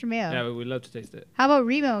 Extra mayo. Yeah, but we'd love to taste it. How about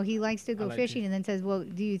Remo? He likes to go like fishing and then says, "Well,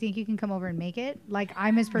 do you think you can come over and make it? Like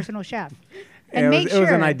I'm his personal chef." And Yeah, make it was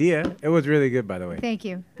an sure- idea. It was really good, by the way. Thank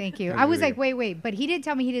you. Thank you. That I was was really like, wait, but he didn't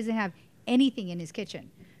tell me he doesn't have anything in his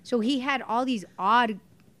kitchen. So he had all these odd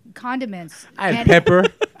condiments. I had and- pepper.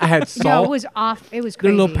 I had No, salt. it was off. It was They're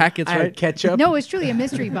crazy. little packets, I had right? ketchup. No, it was truly a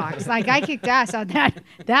mystery box. Like I kicked ass on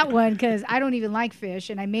that one because I don't even like fish,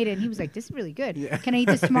 and I made it. And he was like, "This is really good. Can I eat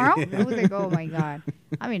this tomorrow?" I was like, "Oh my god,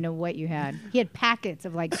 I don't even know what you had." He had packets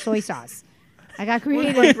of like soy sauce. I got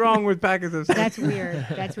creative. What's wrong with packets of That's weird.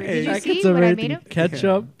 That's weird. Did you Packets see of what I everything. made him?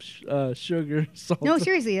 Ketchup, sugar, salt. No,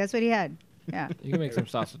 seriously, that's what he had. Yeah. You can make some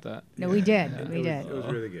sauce with that. No, we did. We did. It was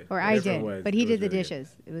really good. Or I Yes, it did, was. but It he was did the really good.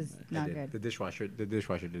 dishes. It was I not did. good. The dishwasher did the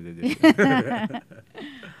dishes.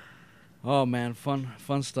 Oh man, fun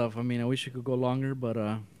stuff. I mean, I wish it could go longer, but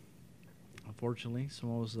unfortunately, some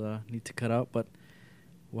of us need to cut out. But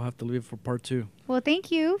we'll have to leave it for part 2. Well,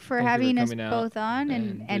 thank you for Thank you for having us coming out both on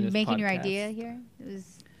and doing and this making your podcast. idea here. It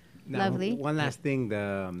was Now, lovely. One last thing.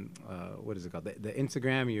 The what is it called? The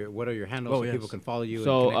Instagram. What are your handles so yes. people can follow you?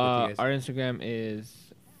 So and connect with you our guys? Instagram is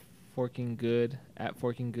Forking Good at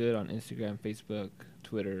Forking Good on Instagram, Facebook,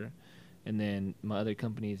 Twitter, and then my other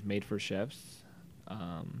company is Made for Chefs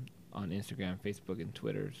on Instagram, Facebook, and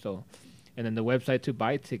Twitter. So, and then the website to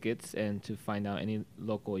buy tickets and to find out any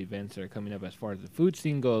local events that are coming up as far as the food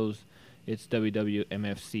scene goes, it's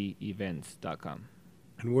www.mfcevents.com.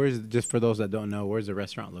 And where's, just for those that don't know, where's the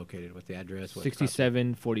restaurant located? What's the address? What's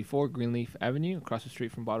 6744 Greenleaf Avenue, across the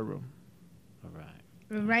street from Bottle Room. All right.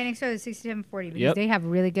 Right next door to 6740 because Yep. they have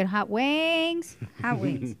really good hot wings. Hot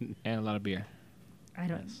wings. And a lot of beer. I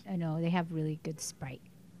don't. I know they have really good Sprite.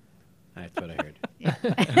 That's what I heard.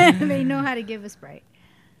 They know how to give a Sprite.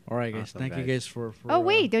 All right, guys. Awesome, Thank you guys. guys for Oh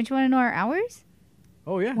wait, don't you want to know our hours?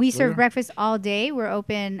 Oh yeah. We What serve are- breakfast all day. We're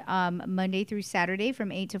open Monday through Saturday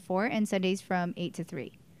from 8 to 4 and Sundays from 8 to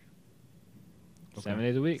 3. 7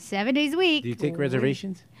 days a week. 7 days a week. Do you take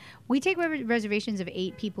reservations? We take reservations of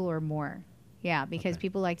 8 people or more. Yeah, because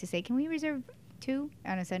people like to say, "Can we reserve 2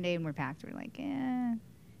 on a Sunday?" And we're packed. We're like,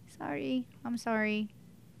 sorry, I'm sorry.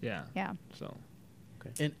 Yeah. Yeah. So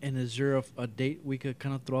And is there a date we could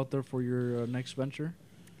kind of throw out there for your next venture?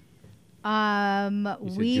 We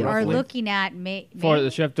June are 4th? looking at May. for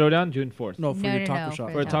the Chef Throwdown, June 4th. No, for No, your no, taco no, shop.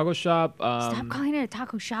 for For a taco shop. Stop calling it a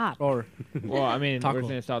taco shop. Or Well, I mean, Taco. we're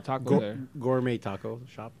going to sell tacos there. Gourmet taco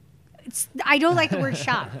shop. I don't like the word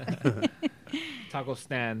shop. Taco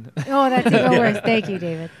stand. Oh, that's even worse. Thank you,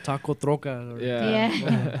 David. taco troca. Or Yeah.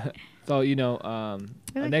 Yeah. So,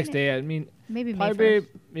 We're next looking day, I mean, Maybe May probably, 1st.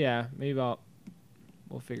 yeah, maybe about,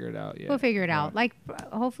 we'll figure it out. Yeah. We'll figure it out. Like,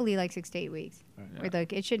 hopefully, like 6 to 8 weeks. Yeah. Or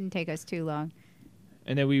like, it shouldn't take us too long.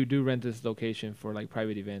 And then we do rent this location for like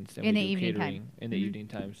private events and In we the do evening time. catering in the Mhm. evening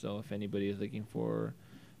time. So if anybody is looking for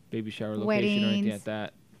baby shower location or anything Weddings. like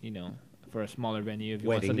that, for a smaller venue, if you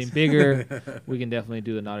Weddings. want something bigger, we can definitely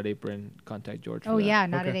do the Knotted Apron. Contact George. Oh, for that. yeah,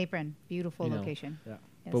 Knotted Okay. Apron. Beautiful You know. location. Yeah.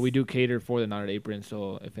 Yes. But we do cater for the Knotted Apron.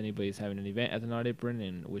 So if anybody's having an event at the Knotted Apron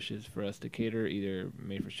and wishes for us to cater, either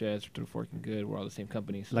Made for Chefs or through Forking Good, we're all the same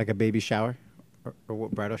company. So Like a baby shower? Or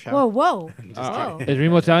what, bridal shower? Whoa, whoa. Uh, is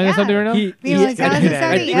Remo telling us Yeah. something right now? Remo, is that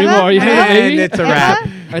Yeah. something? Remo, are you Emma? having a baby? And it's a wrap.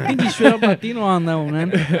 I think he's straight up Latino on that one,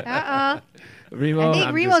 man. Uh-oh. Remo. I think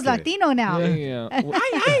I'm Remo's just kidding. Latino now. Yeah.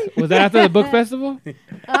 Was that after the book festival?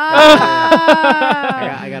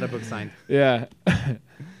 Ah. I got a book signed. Yeah.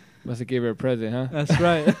 Must have gave her a present, huh? That's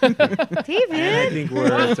right. And I David. think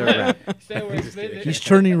it's a wrap. He's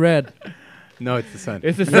turning red. No, it's the sun.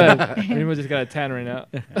 It's the sun. Remo just got a tan right now.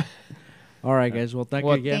 All right, guys. Well, thank you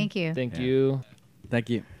Well, again. Thank you. Thank Yeah. you. Thank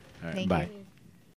you. All right, Thank bye. you.